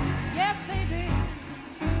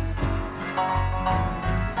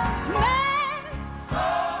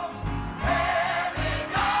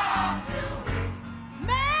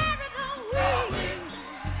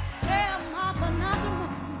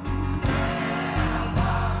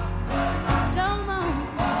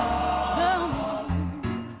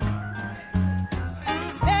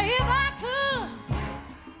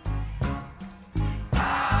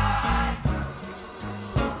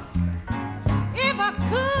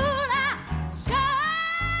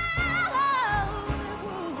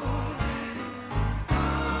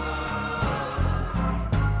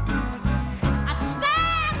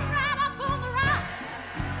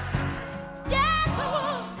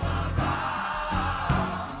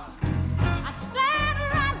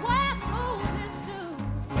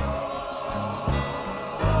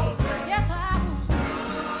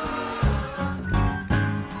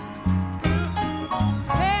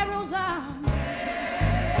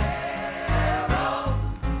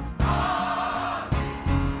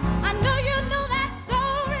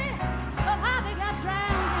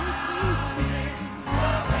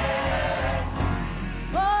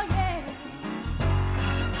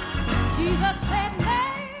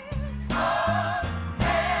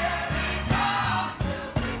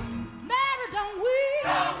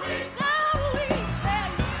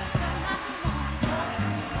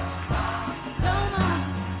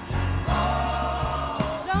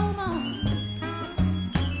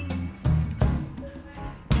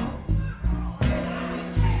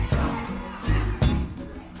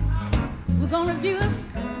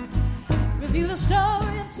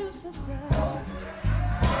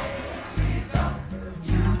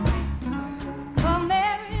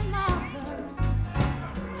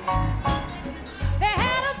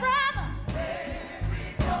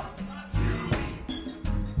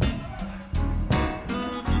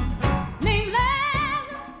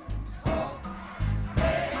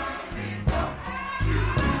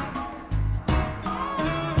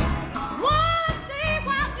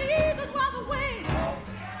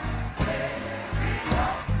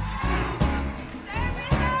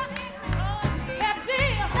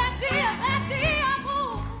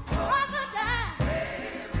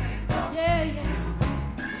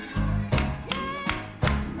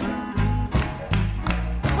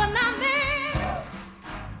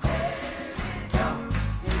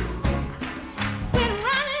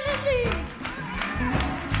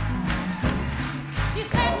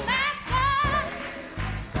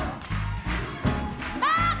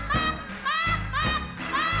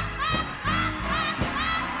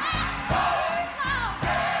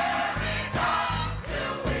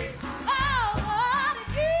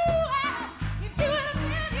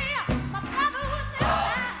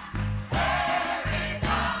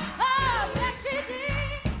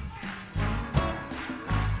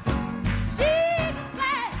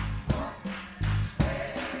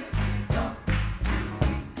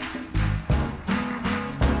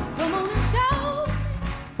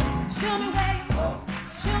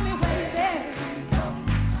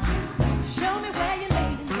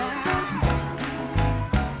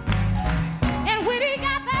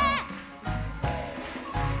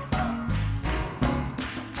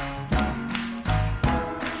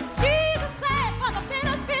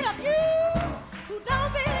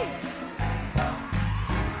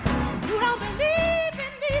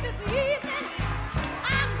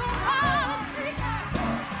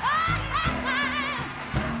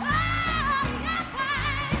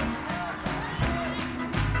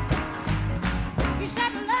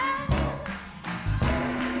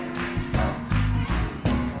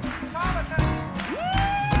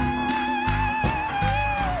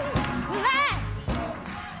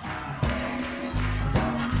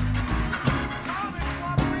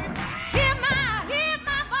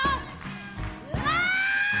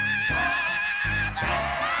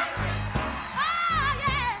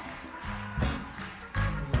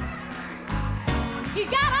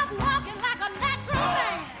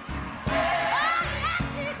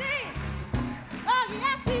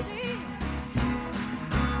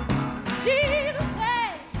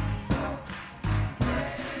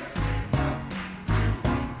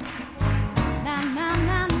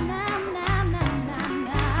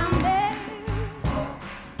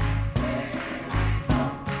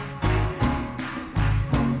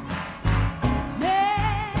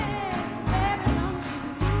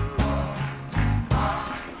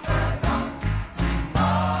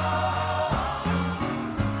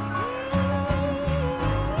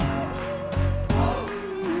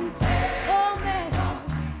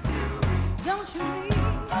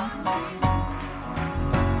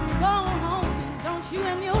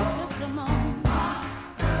 don't moan.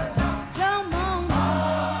 Don't moan.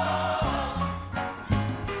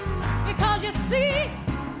 Because you see,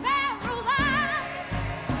 Pharaoh's eyes.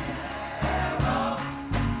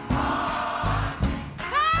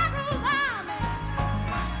 Pharaoh's army.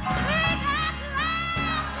 They got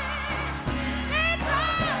lost. They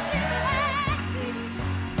dropped in the Red Sea.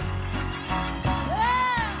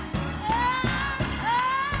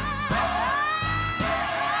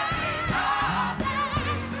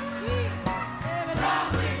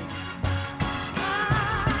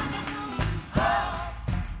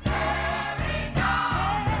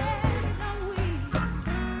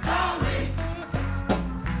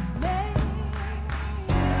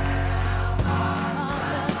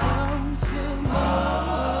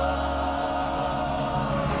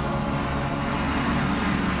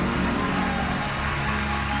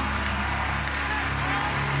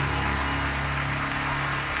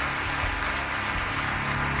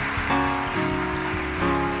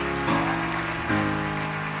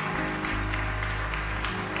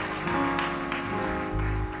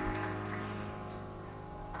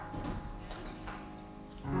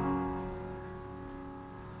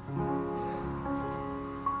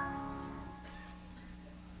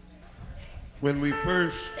 When we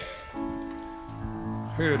first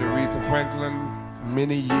heard Aretha Franklin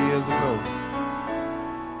many years ago,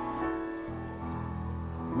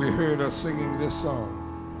 we heard her singing this song.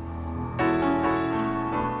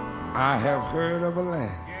 I have heard of a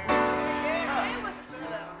land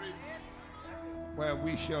where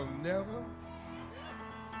we shall never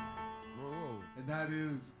grow old. And that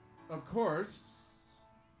is, of course,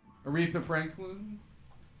 Aretha Franklin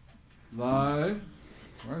live.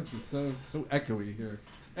 Why is this so echoey here?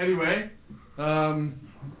 Anyway, let's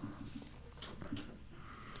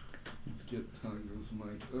get Tongo's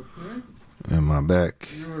mic up here. Am I back?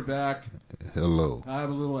 You are back. Hello.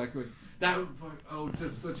 I'm a little echoey. That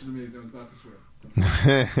just such an amazing. I was about to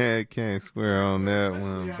swear. Can't swear on that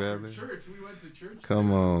Especially one, after brother. church. We went to church.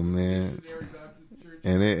 Come on, man. Missionary Baptist Church.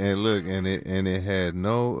 And it had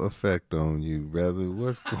no effect on you, brother.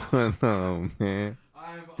 What's going on, man?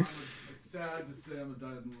 It's sad to say I'm a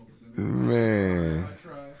dyed little sinner. Man. I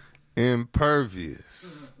try. Impervious.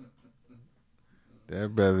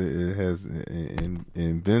 That brother has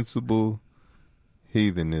invincible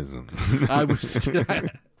heathenism. I was,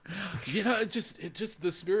 it just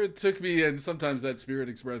the spirit took me, and sometimes that spirit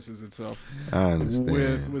expresses itself. I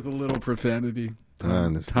understand. With a little profanity. I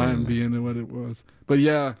understand. Time being what it was. But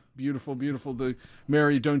yeah, beautiful, beautiful. The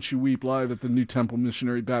Mary Don't You Weep live at the New Temple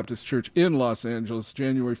Missionary Baptist Church in Los Angeles,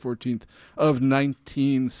 January 14th of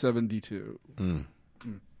 1972.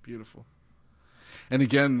 Beautiful. And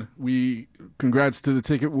again, congrats to the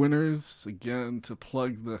ticket winners. Again, to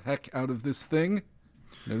plug the heck out of this thing.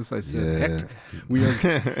 Notice I said heck. We are.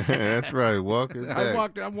 That's right. Walk it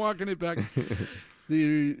back. I'm walking it back. At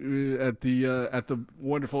the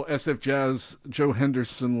wonderful SF Jazz Joe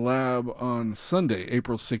Henderson Lab on Sunday,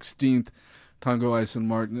 April 16th. Tongo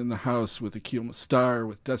Eisen-Martin in the house with Akil Mustar,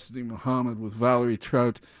 with Destiny Muhammad, with Valerie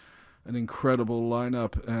Trout. An incredible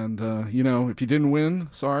lineup. And, if you didn't win,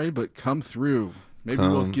 sorry, but come through. Maybe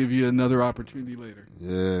we'll give you another opportunity later.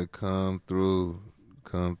 Yeah, come through.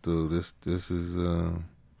 This is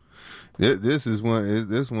this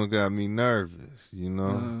one got me nervous,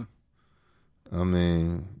 I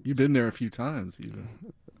mean, you've been there a few times, even.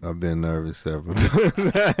 I've been nervous several times,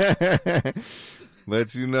 but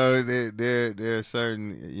there are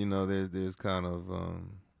certain, there's kind of,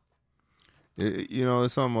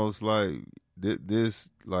 it's almost like this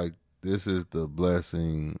is the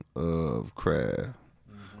blessing of craft.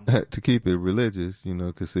 To keep it religious,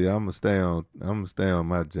 because see, I'm gonna stay on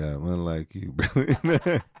my job, unlike you,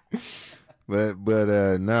 brother.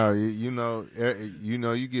 But now you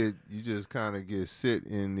just kind of get sit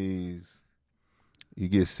in these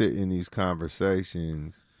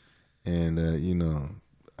conversations, and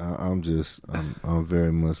I'm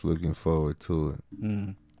very much looking forward to it.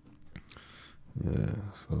 Yeah,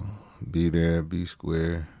 so be there, be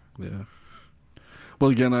square. Yeah. Well,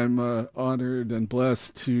 again, I'm honored and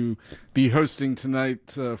blessed to be hosting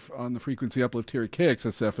tonight on the Frequency Uplift here at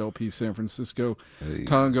KXSF LP San Francisco. Hey.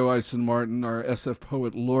 Tongo Eisen-Martin, our SF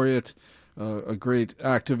Poet Laureate, a great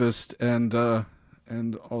activist,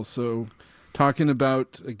 and also talking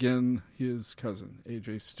about, again, his cousin,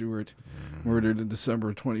 AJ Stewart, murdered in December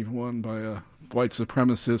of 21 by a white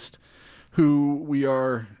supremacist, who we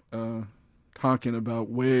are talking about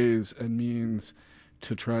ways and means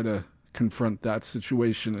to try to confront that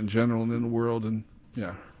situation in general and in the world, and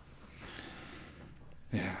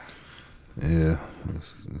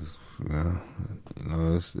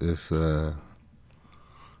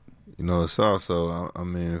it's also, I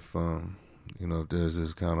mean, if, if there's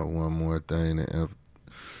just kind of one more thing that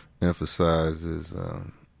emphasizes,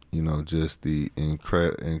 just the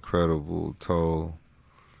incredible toll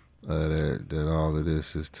that all of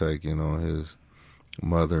this is taking on his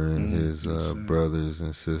mother and his brothers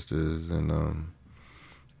and sisters, and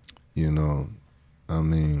I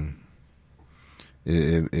mean,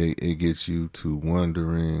 it gets you to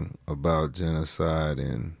wondering about genocide,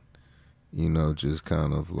 and just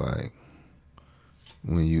kind of like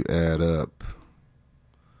when you add up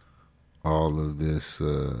all of this,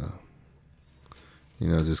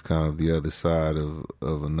 just kind of the other side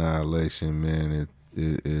of annihilation, man.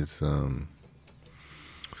 It's I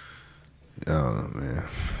don't know, man.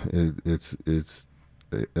 It's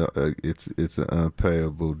an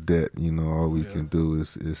unpayable debt. All we can do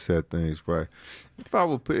is set things right. If I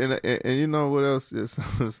would put and you know what else? There's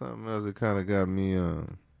something else that kind of got me,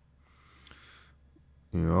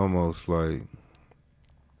 almost like,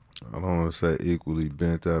 I don't want to say equally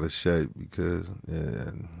bent out of shape, because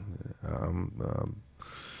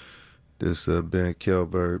this Brian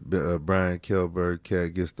Kelberg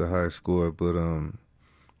cat gets the high score, but I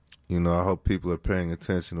hope people are paying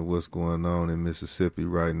attention to what's going on in Mississippi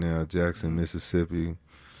right now, Jackson, Mississippi,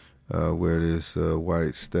 where this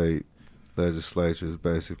white state legislature is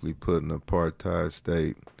basically putting an apartheid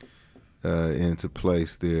state into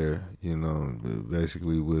place there,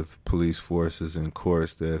 basically with police forces and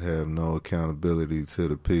courts that have no accountability to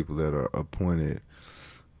the people that are appointed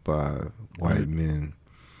by white men.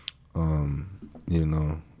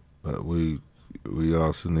 But we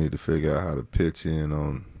also need to figure out how to pitch in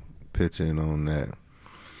on that.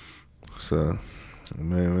 So,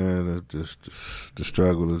 man, just the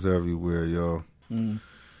struggle is everywhere, y'all.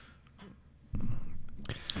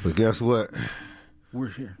 But guess what? We're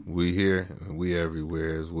here. We here. We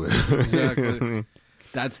everywhere as well. Exactly.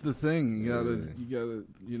 That's the thing. You gotta,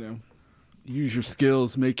 use your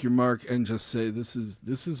skills, make your mark, and just say, this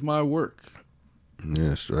is my work.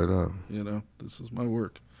 Yeah, straight up. This is my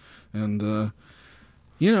work. And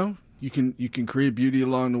you can create beauty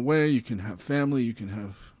along the way, you can have family,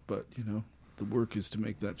 but the work is to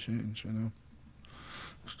make that change,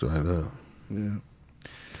 Straight up. Yeah.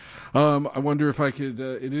 I wonder if I could,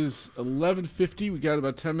 it is 11:50. We got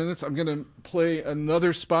about 10 minutes. I'm going to play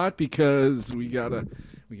another spot because we gotta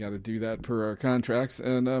do that per our contracts,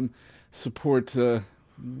 and support, give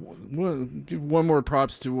one more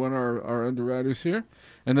props to one of our underwriters here,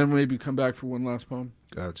 and then maybe come back for one last poem.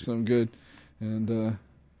 Gotcha. Sound good. And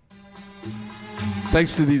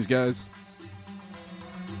thanks to these guys.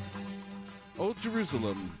 Old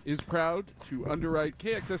Jerusalem is proud to underwrite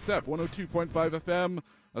KXSF 102.5 FM,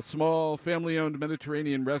 a small family-owned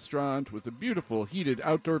Mediterranean restaurant with a beautiful heated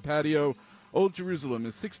outdoor patio. Old Jerusalem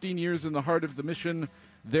is 16 years in the heart of the mission.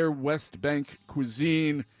 Their West Bank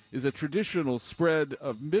cuisine is a traditional spread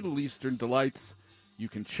of Middle Eastern delights. You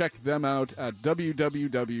can check them out at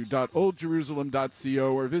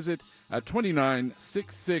www.oldjerusalem.co or visit at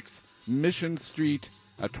 2966 Mission Street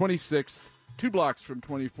at 26th, 2 blocks from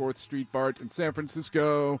 24th Street BART in San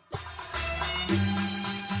Francisco.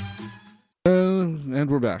 And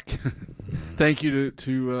we're back. Thank you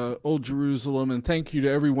to Old Jerusalem, and thank you to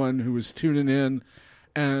everyone who was tuning in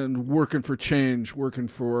and working for change, working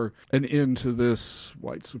for an end to this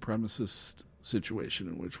white supremacist situation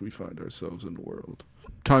in which we find ourselves in the world.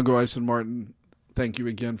 Tongo Eisen-Martin, thank you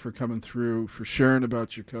again for coming through, for sharing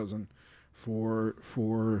about your cousin, for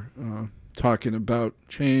talking about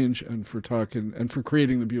change, and for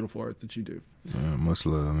creating the beautiful art that you do. Much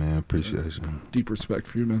love, man. Appreciation. Deep respect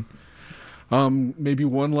for you, man. Maybe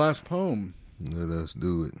one last poem. Let us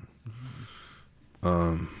do it.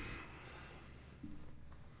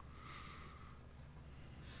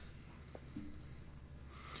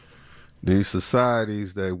 These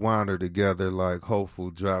societies, they wander together like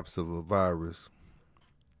hopeful drops of a virus.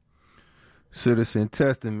 Citizen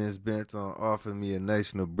testaments bent on offering me a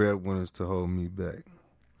nation of breadwinners to hold me back.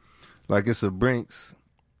 Like it's a Brinks,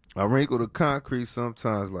 I wrinkle the concrete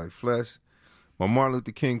sometimes like flesh. My Martin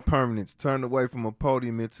Luther King permanence turned away from a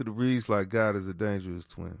podium into the reeds like God is a dangerous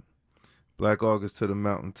twin. Black August to the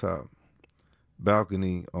mountaintop,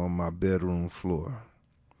 balcony on my bedroom floor.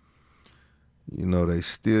 They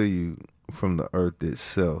steal you from the earth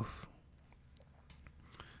itself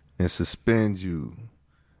and suspend you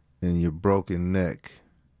in your broken neck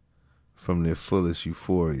from their fullest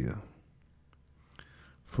euphoria,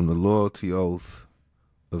 from the loyalty oath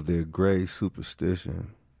of their gray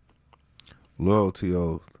superstition, loyalty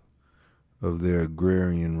oath of their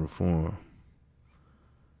agrarian reform.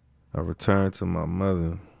 I returned to my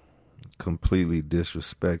mother completely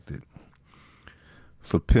disrespected,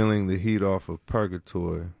 For peeling the heat off of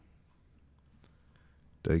purgatory,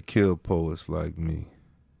 they kill poets like me.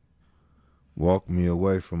 Walk me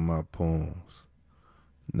away from my poems,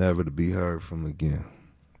 never to be heard from again.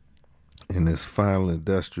 In this final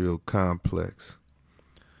industrial complex,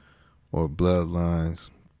 or bloodlines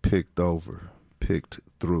picked over, picked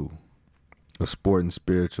through, a sporting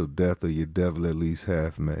spiritual death of your devil at least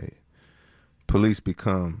half made. Police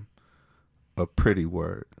become a pretty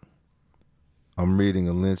word. I'm reading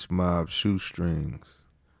a lynch mob's shoestrings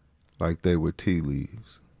like they were tea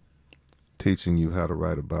leaves, teaching you how to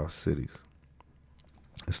write about cities.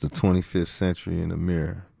 It's the 25th century in the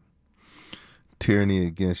mirror. Tyranny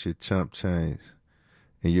against your chump change,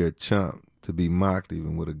 and you're a chump to be mocked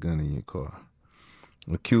even with a gun in your car.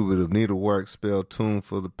 A cubit of needlework spelled tune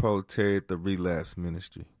for the proletariat, the relapse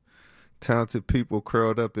ministry. Talented people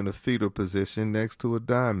curled up in a fetal position next to a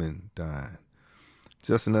diamond dying.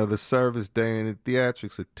 Just another service day in the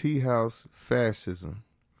theatrics of tea house fascism,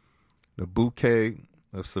 the bouquet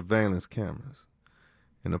of surveillance cameras,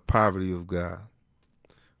 and the poverty of God.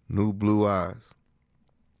 New blue eyes,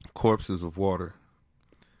 corpses of water,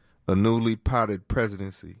 a newly potted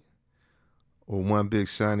presidency, or one big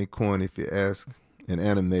shiny coin if you ask, an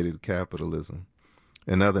animated capitalism,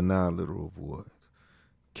 and other non-literal words.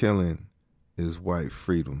 Killing is white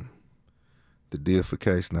freedom, the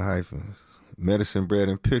deification of hyphens, medicine bread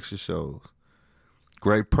and picture shows,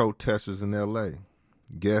 great protesters in L.A.,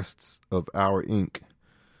 guests of our ink,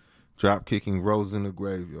 drop-kicking roses in the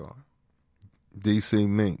graveyard, D.C.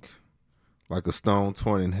 mink, like a stone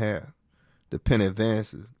torn in half, the pen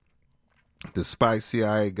advances, despite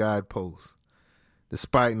CIA guideposts,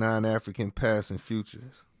 despite non-African past and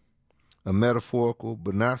futures, a metaphorical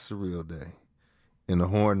but not surreal day in a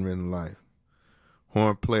horn-ridden life,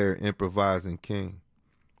 horn player improvising king,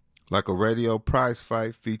 like a radio prize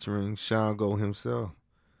fight featuring Shango himself,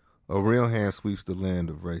 a real hand sweeps the land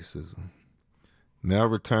of racism. May I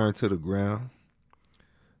return to the ground?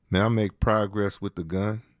 May I make progress with the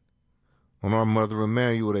gun? On our Mother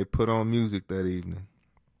Emanuel, they put on music that evening,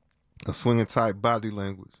 a swinging type body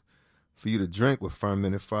language for you to drink with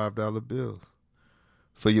fermented $5 bills.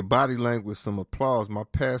 For your body language, some applause, my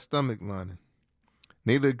past stomach lining.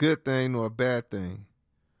 Neither a good thing nor a bad thing,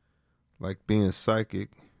 like being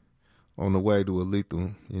psychic on the way to a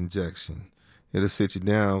lethal injection. It'll sit you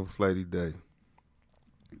down with Lady Day.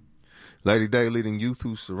 Lady Day leading youth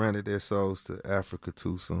who surrendered their souls to Africa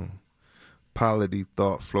too soon. Polity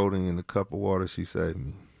thought floating in the cup of water, she saved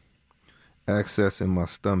me. Access in my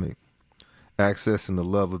stomach. Accessing the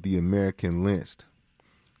love of the American lynched.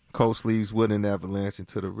 Coat sleeves wooden avalanche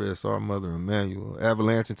into the wrist, our Mother Emanuel.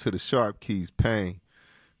 Avalanche into the sharp keys, pain.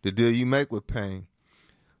 The deal you make with pain.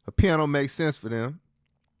 A piano makes sense for them.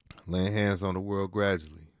 Laying hands on the world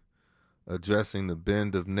gradually. Addressing the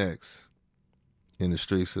bend of necks in the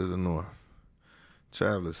streets of the north.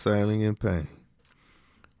 Travelers sailing in pain.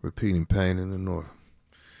 Repeating pain in the north.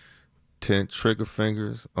 10 trigger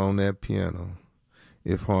fingers on that piano,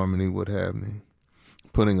 if harmony would have me.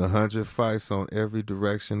 Putting 100 fights on every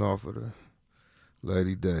direction offered her.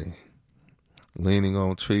 Lady Day. Leaning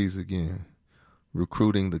on trees again.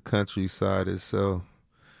 Recruiting the countryside itself.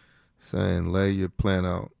 Saying, lay your plan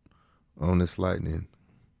out on this lightning.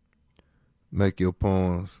 Make your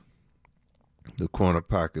poems the corner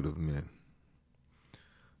pocket of men.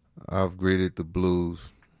 I've greeted the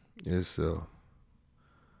blues itself.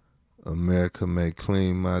 America may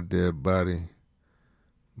clean my dead body,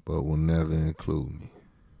 but will never include me.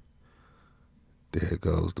 There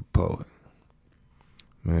goes the poet.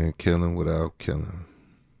 Man, killing without killing.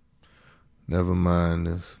 Never mind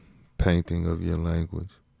this painting of your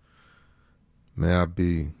language. May I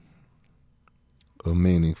be a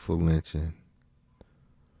meaningful lynching.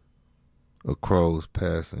 A crow's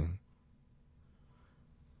passing.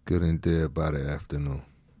 Good and dead by the afternoon.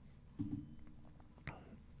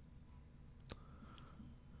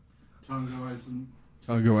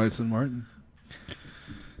 Tongo Eisen-Martin.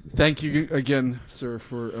 Thank you again, sir,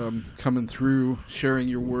 for coming through, sharing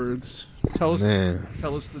your words. Tell us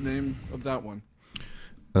the name of that one.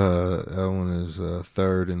 That one is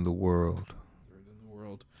Third in the World. Third in the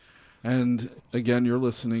World. And again, you're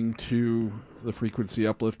listening to the Frequency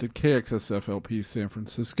Uplifted, KXSFLP San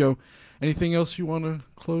Francisco. Anything else you want to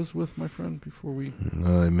close with, my friend, before we...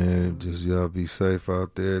 All right, man. Just y'all be safe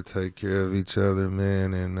out there. Take care of each other,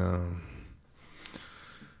 man. And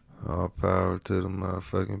all power to the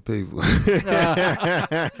motherfucking people.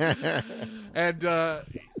 And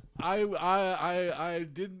I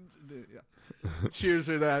didn't... Cheers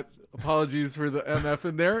to that. Apologies for the MF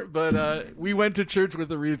in there, but we went to church with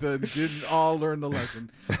Aretha and didn't all learn the lesson.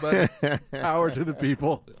 But power to the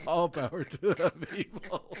people. All power to the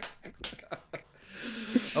people.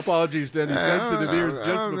 Apologies to any sensitive ears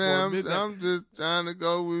just before midnight. I'm just trying to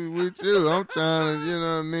go with you. I'm trying to, you know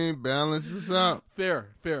what I mean, balance this out. Fair.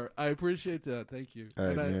 I appreciate that. Thank you.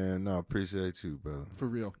 Hey, man, I appreciate you, brother. For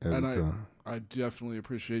real. Every time. I definitely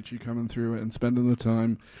appreciate you coming through and spending the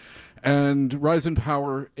time. And rise in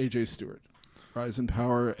power, AJ Stewart. Rise in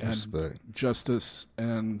power and Respect. Justice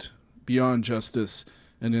and beyond justice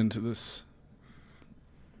and into this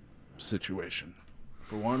situation,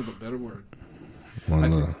 for want of a better word.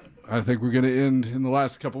 I think we're going to end in the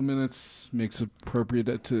last couple minutes. Makes it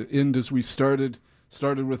appropriate to end as we started.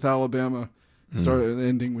 Started with Alabama, started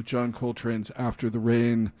ending with John Coltrane's After the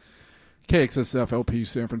Rain. KXSF LP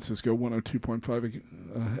San Francisco 102.5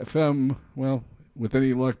 FM. Well, with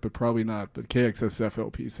any luck, but probably not. But KXSF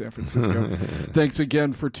LP San Francisco. Thanks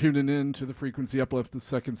again for tuning in to the Frequency Uplift, the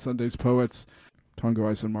Second Sunday's Poets. Tongo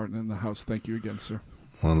Eisen-Martin in the house. Thank you again, sir.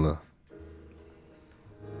 One love.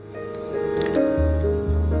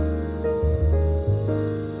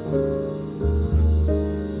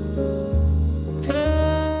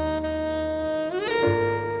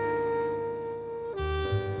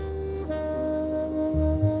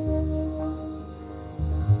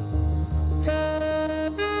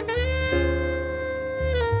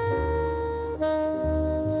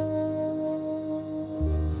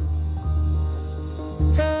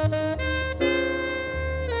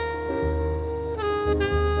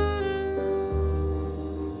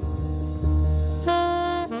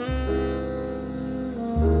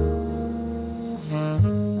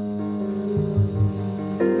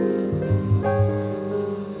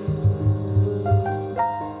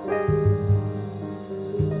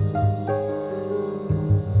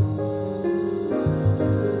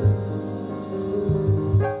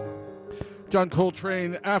 John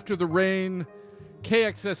Coltrane, After the Rain,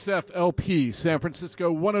 KXSF LP, San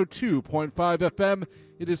Francisco 102.5 FM.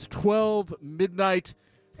 It is 12 midnight,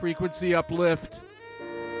 Frequency Uplift,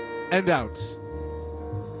 and out.